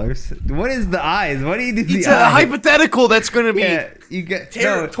 million. What is the eyes? What do you do? It's a hypothetical that's going to be you get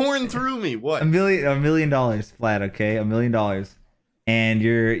torn through me. What? $1 million flat. Okay, $1 million, and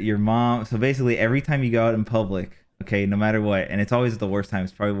your mom. So basically, every time you go out in public, okay, no matter what, and it's always at the worst time.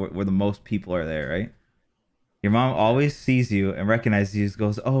 It's probably where the most people are there, right? Your mom always sees you and recognizes you.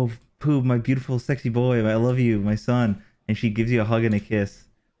 Goes, "Oh, Poob, my beautiful, sexy boy. I love you, my son." And she gives you a hug and a kiss.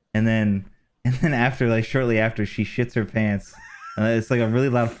 And then after, like shortly after, she shits her pants And it's like a really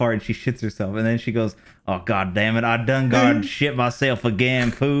loud fart, and she shits herself. And then she goes, "Oh god damn it, I done got shit myself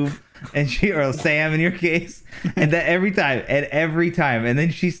again, Poob." And she, or Sam in your case, and that every time, and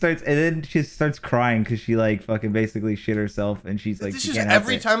then she starts crying because she like fucking basically shit herself, and she's like, this is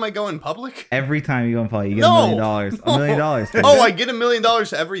every time I go in public. Every time you go in public, you get $1 million. $1 million. Oh, I get $1 million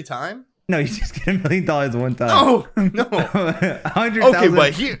every time. No, you just get $1 million one time. Oh no. 100,000. Okay,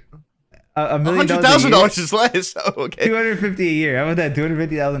 but here. $1 million. $100,000 is less. Oh, okay. 250 a year. How about that?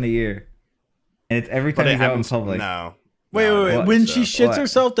 250,000 a year. And it's every time you go in public. No. Wait. When she shits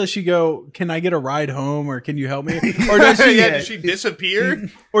herself, does she go, "Can I get a ride home, or can you help me?" Or does she? Does she disappear?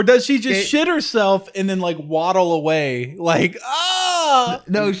 Or does she just shit herself and then like waddle away, like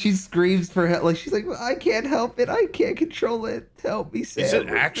No, she screams for help. Like she's like, "I can't help it. I can't control it. Help me, Sam." Is it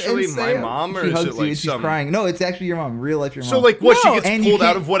actually my mom, or is it like she's crying? No, it's actually your mom. Real life, your mom. So like, what? No, she gets pulled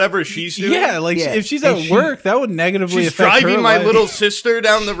out of whatever she's doing. Yeah, like if she's at work, that would negatively she's affect her driving my life. little sister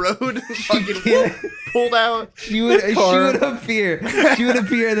down the road, fucking pulled out. She would appear. She would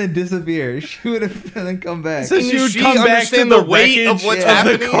appear and then disappear. She would and then come back. So she would come back to the the weight of what's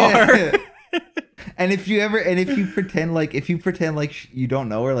happening. the car. Yeah. And if you pretend like you don't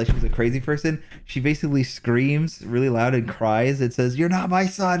know her, like she's a crazy person, she basically screams really loud and cries. It says, "You're not my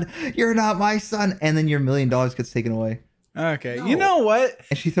son. You're not my son," and then your $1 million gets taken away. Okay, you know what?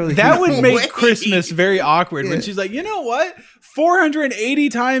 And she throws that would make Christmas very awkward when she's like, "You know what? 480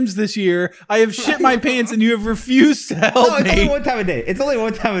 times this year, I have shit my pants, and you have refused to help no, it's me." only one time a day. It's only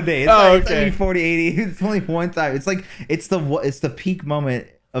one time a day. It's okay. It's only 40, 80. It's only one time. It's like it's the peak moment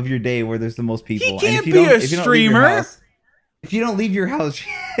of your day where there's the most people. He can't be a streamer. If you don't leave your house,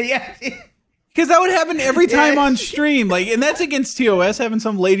 yeah. Because that would happen every time on stream, like, and that's against TOS having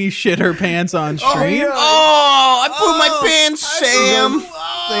some lady shit her pants on stream. I put my pants, Sam.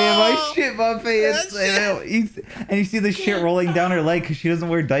 Sam, I shit my pants. Sam. And you see the shit rolling down her leg because she doesn't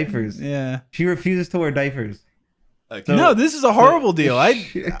wear diapers. Yeah, she refuses to wear diapers. Okay. So, no, this is a horrible deal.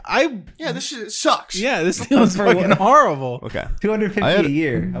 Yeah, this sucks. Yeah, this deal is fucking horrible. Okay, 250 a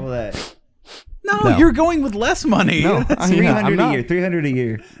year. How about that? No, you're going with less money. No, 300 a year. 300 a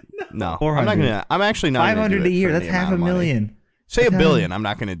year. No, 400. I'm actually not. 500 a year. That's $500,000. Say $1 billion. I'm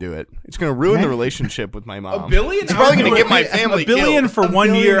not going to do it. It's going to ruin the relationship with my mom. $1 billion? It's probably going to get my family $1 billion killed. for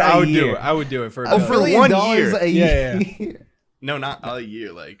 1 year. I would do it. I would do it for for 1 year. Yeah. No, not a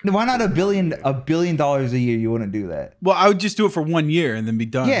year. Like, why not $1 billion? $1 billion a year. You wouldn't do that. Well, I would just do it for 1 year and then be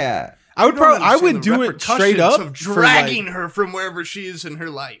done. Yeah. I would do it straight up of dragging her from wherever she is in her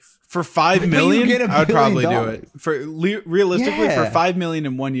life. For $5 million, I would probably do it. For realistically, for $5 million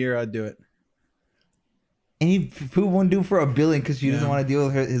in 1 year, I'd do it. And Poob won't do for $1 billion because she doesn't want to deal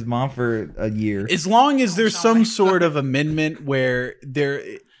with his mom for a year. As long as there's some sort of amendment where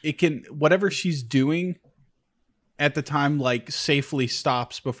it can, whatever she's doing at the time, like, safely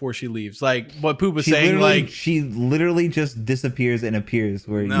stops before she leaves. Like what Poob was saying, like she literally just disappears and appears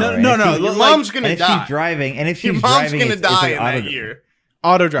where no. Your mom's gonna die. If she's driving, and if she's your mom's driving, gonna die in that year.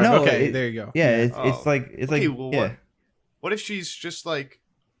 Auto drive. No, okay, there you go. Yeah, it's like well, what if she's just like,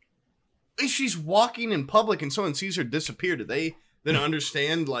 if she's walking in public and someone sees her disappear? Do they then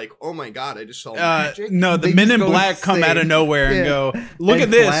understand, like, oh my god, I just saw magic? No, the men in black come out of nowhere and go, look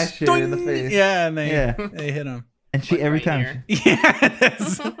at this. In the face. Yeah, and they hit him. And she every time.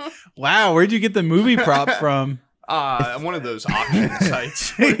 Yes. Wow, where'd you get the movie prop from? One of those auction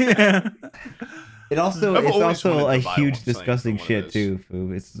sites. Yeah. It's also a huge disgusting shit too,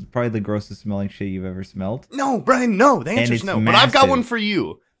 Poob. It's probably the grossest smelling shit you've ever smelled. No, Brian, no. The answer's no. But I've got one for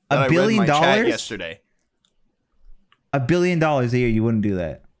you. $1 billion yesterday. $1 billion a year, you wouldn't do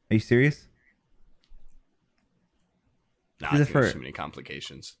that. Are you serious? Nah, I think there's too many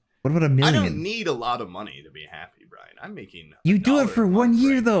complications. What about $1 million? I don't need a lot of money to be happy, Brian. I'm making. You do it for 1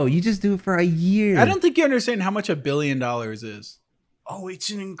 year, though. You just do it for a year. I don't think you understand how much $1 billion is. Oh, it's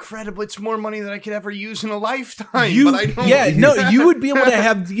an incredible. It's more money than I could ever use in a lifetime. But I don't. Yeah, no, you would be able to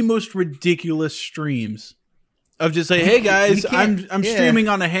have the most ridiculous streams of just like, hey guys, I'm streaming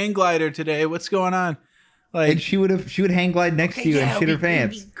on a hang glider today. What's going on? Like, and she would hang glide next to you and shit her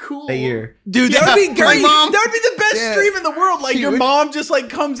pants. Cool. That year. Dude, that would be great. That would be the best stream in the world. Like, your mom just like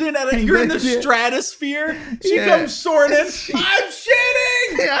comes in at you're in the stratosphere. She comes soaring in. I'm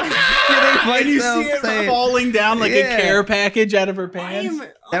shitting. And you see it falling down like a care package out of her pants.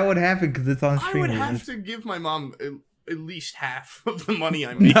 That would happen because it's on stream. I would have to give my mom at least half of the money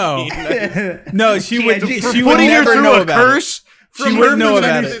I'm making. No, she would putting her never through know a about curse. She wouldn't know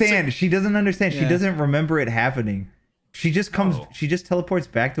about it. She doesn't understand. She doesn't remember it happening. She just comes. She just teleports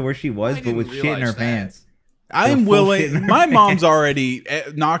back to where she was, but with shit in her pants. I'm willing. My mom's already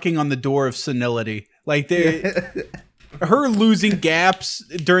knocking on the door of senility. Like her losing gaps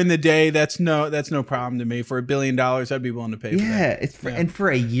during the day, that's no problem to me. For $1 billion, I'd be willing to pay for that. Yeah, it's for and for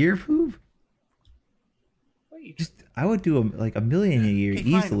a year, Poob. Just I would do like $1 million a year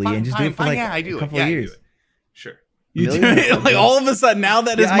easily, and just do it for like a couple of years. Sure. You do it like all of a sudden now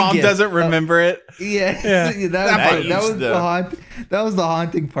that his mom doesn't remember it. Yeah, that was the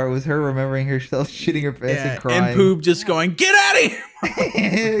haunting part, was her remembering herself shitting her pants and crying, and Poob just going, "Get out of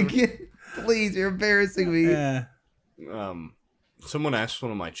here! Please, you're embarrassing me." Yeah. Someone asked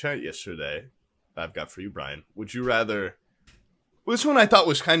one of my chat yesterday. I've got for you, Brian. Would you rather? Well, this one I thought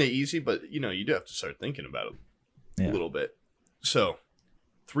was kind of easy, but you do have to start thinking about it a little bit. So.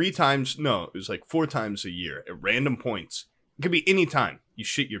 4 times a year at random points. It could be any time you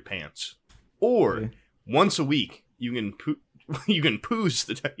shit your pants, or once a week you can choose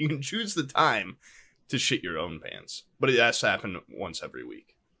the time to shit your own pants, but it has to happen once every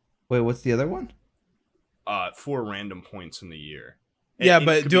week. Wait, what's the other one? 4 random points in the year. Yeah,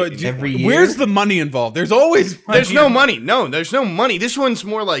 but every year? Where's the money involved? There's always money. There's no money. No, there's no money. This one's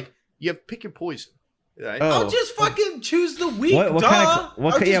more like you have to pick your poison. Right? I'll just fucking choose the week. What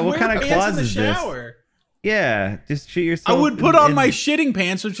kind of clause is this? Yeah, just shit yourself. I would put on my shitting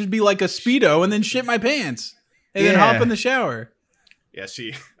pants, which would be like a Speedo, and then shit my pants, and then hop in the shower. Yeah,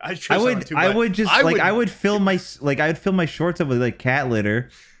 see, I would fill my shorts up with like cat litter,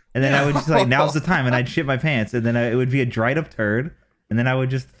 and then I would just like now's the time, and I'd shit my pants, and then it would be a dried up turd, and then I would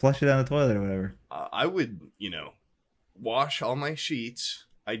just flush it down the toilet or whatever. I would, wash all my sheets.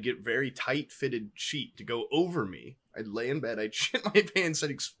 I'd get very tight-fitted sheet to go over me. I'd lay in bed. I'd shit my pants. I'd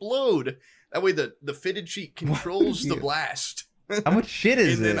explode. That way the fitted sheet controls the blast. How much shit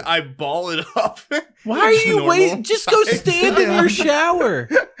is it? And then I ball it up. Why are you waiting? Just go stand in your shower.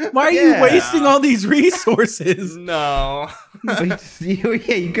 Why are you wasting all these resources? No. You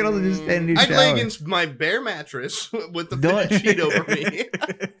could only just stand in your shower. I'd lay against my bare mattress with the fitted sheet over me.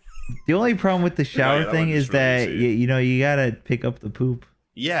 The only problem with the shower thing is that you gotta pick up the poop.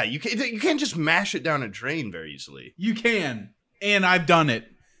 Yeah, you can't just mash it down a drain very easily. You can, and I've done it.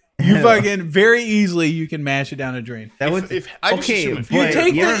 You fucking very easily you can mash it down a drain. You take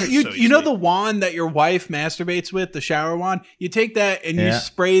the wand that your wife masturbates with, the shower wand. You take that and you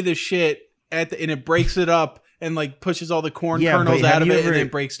spray the shit and it breaks it up and like pushes all the corn kernels out of it, and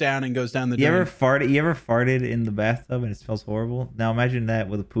it breaks down and goes down the drain. You ever farted in the bathtub and it smells horrible? Now imagine that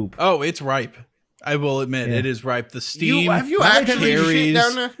with a poop. Oh, it's ripe. I will admit, it is ripe. The steam. Have you actually shit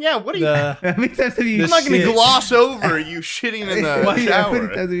down there? Yeah, what are you? I'm not going to gloss over you shitting in the shower. How many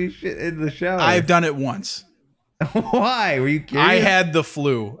times have you shit in the shower? I've done it once. Why? Were you curious? I had the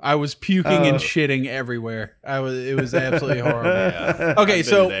flu. I was puking and shitting everywhere. It was absolutely horrible. Yeah, okay,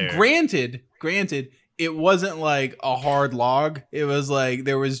 so granted, it wasn't like a hard log. It was like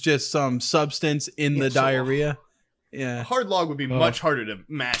there was just some substance in the diarrhea. Yeah, a hard log would be much harder to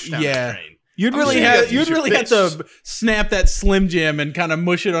mash down the drain. You'd really have to snap that Slim Jim and kind of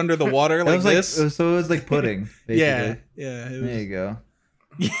mush it under the water like this. So it was like pudding. Basically. Yeah. There you go.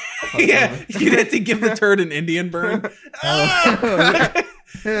 Yeah, you'd have to give the turd an Indian burn.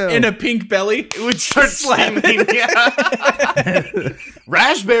 In a pink belly. It would start slapping. Yeah.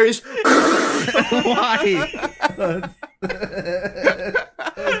 Raspberries. Why?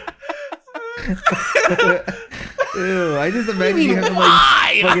 Ew, I just imagine you have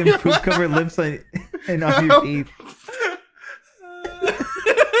like fucking poop covered lips and on your teeth.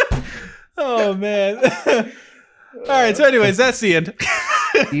 Oh man. All right, so anyways, that's the end.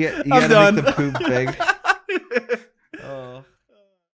 You gotta make the poop big.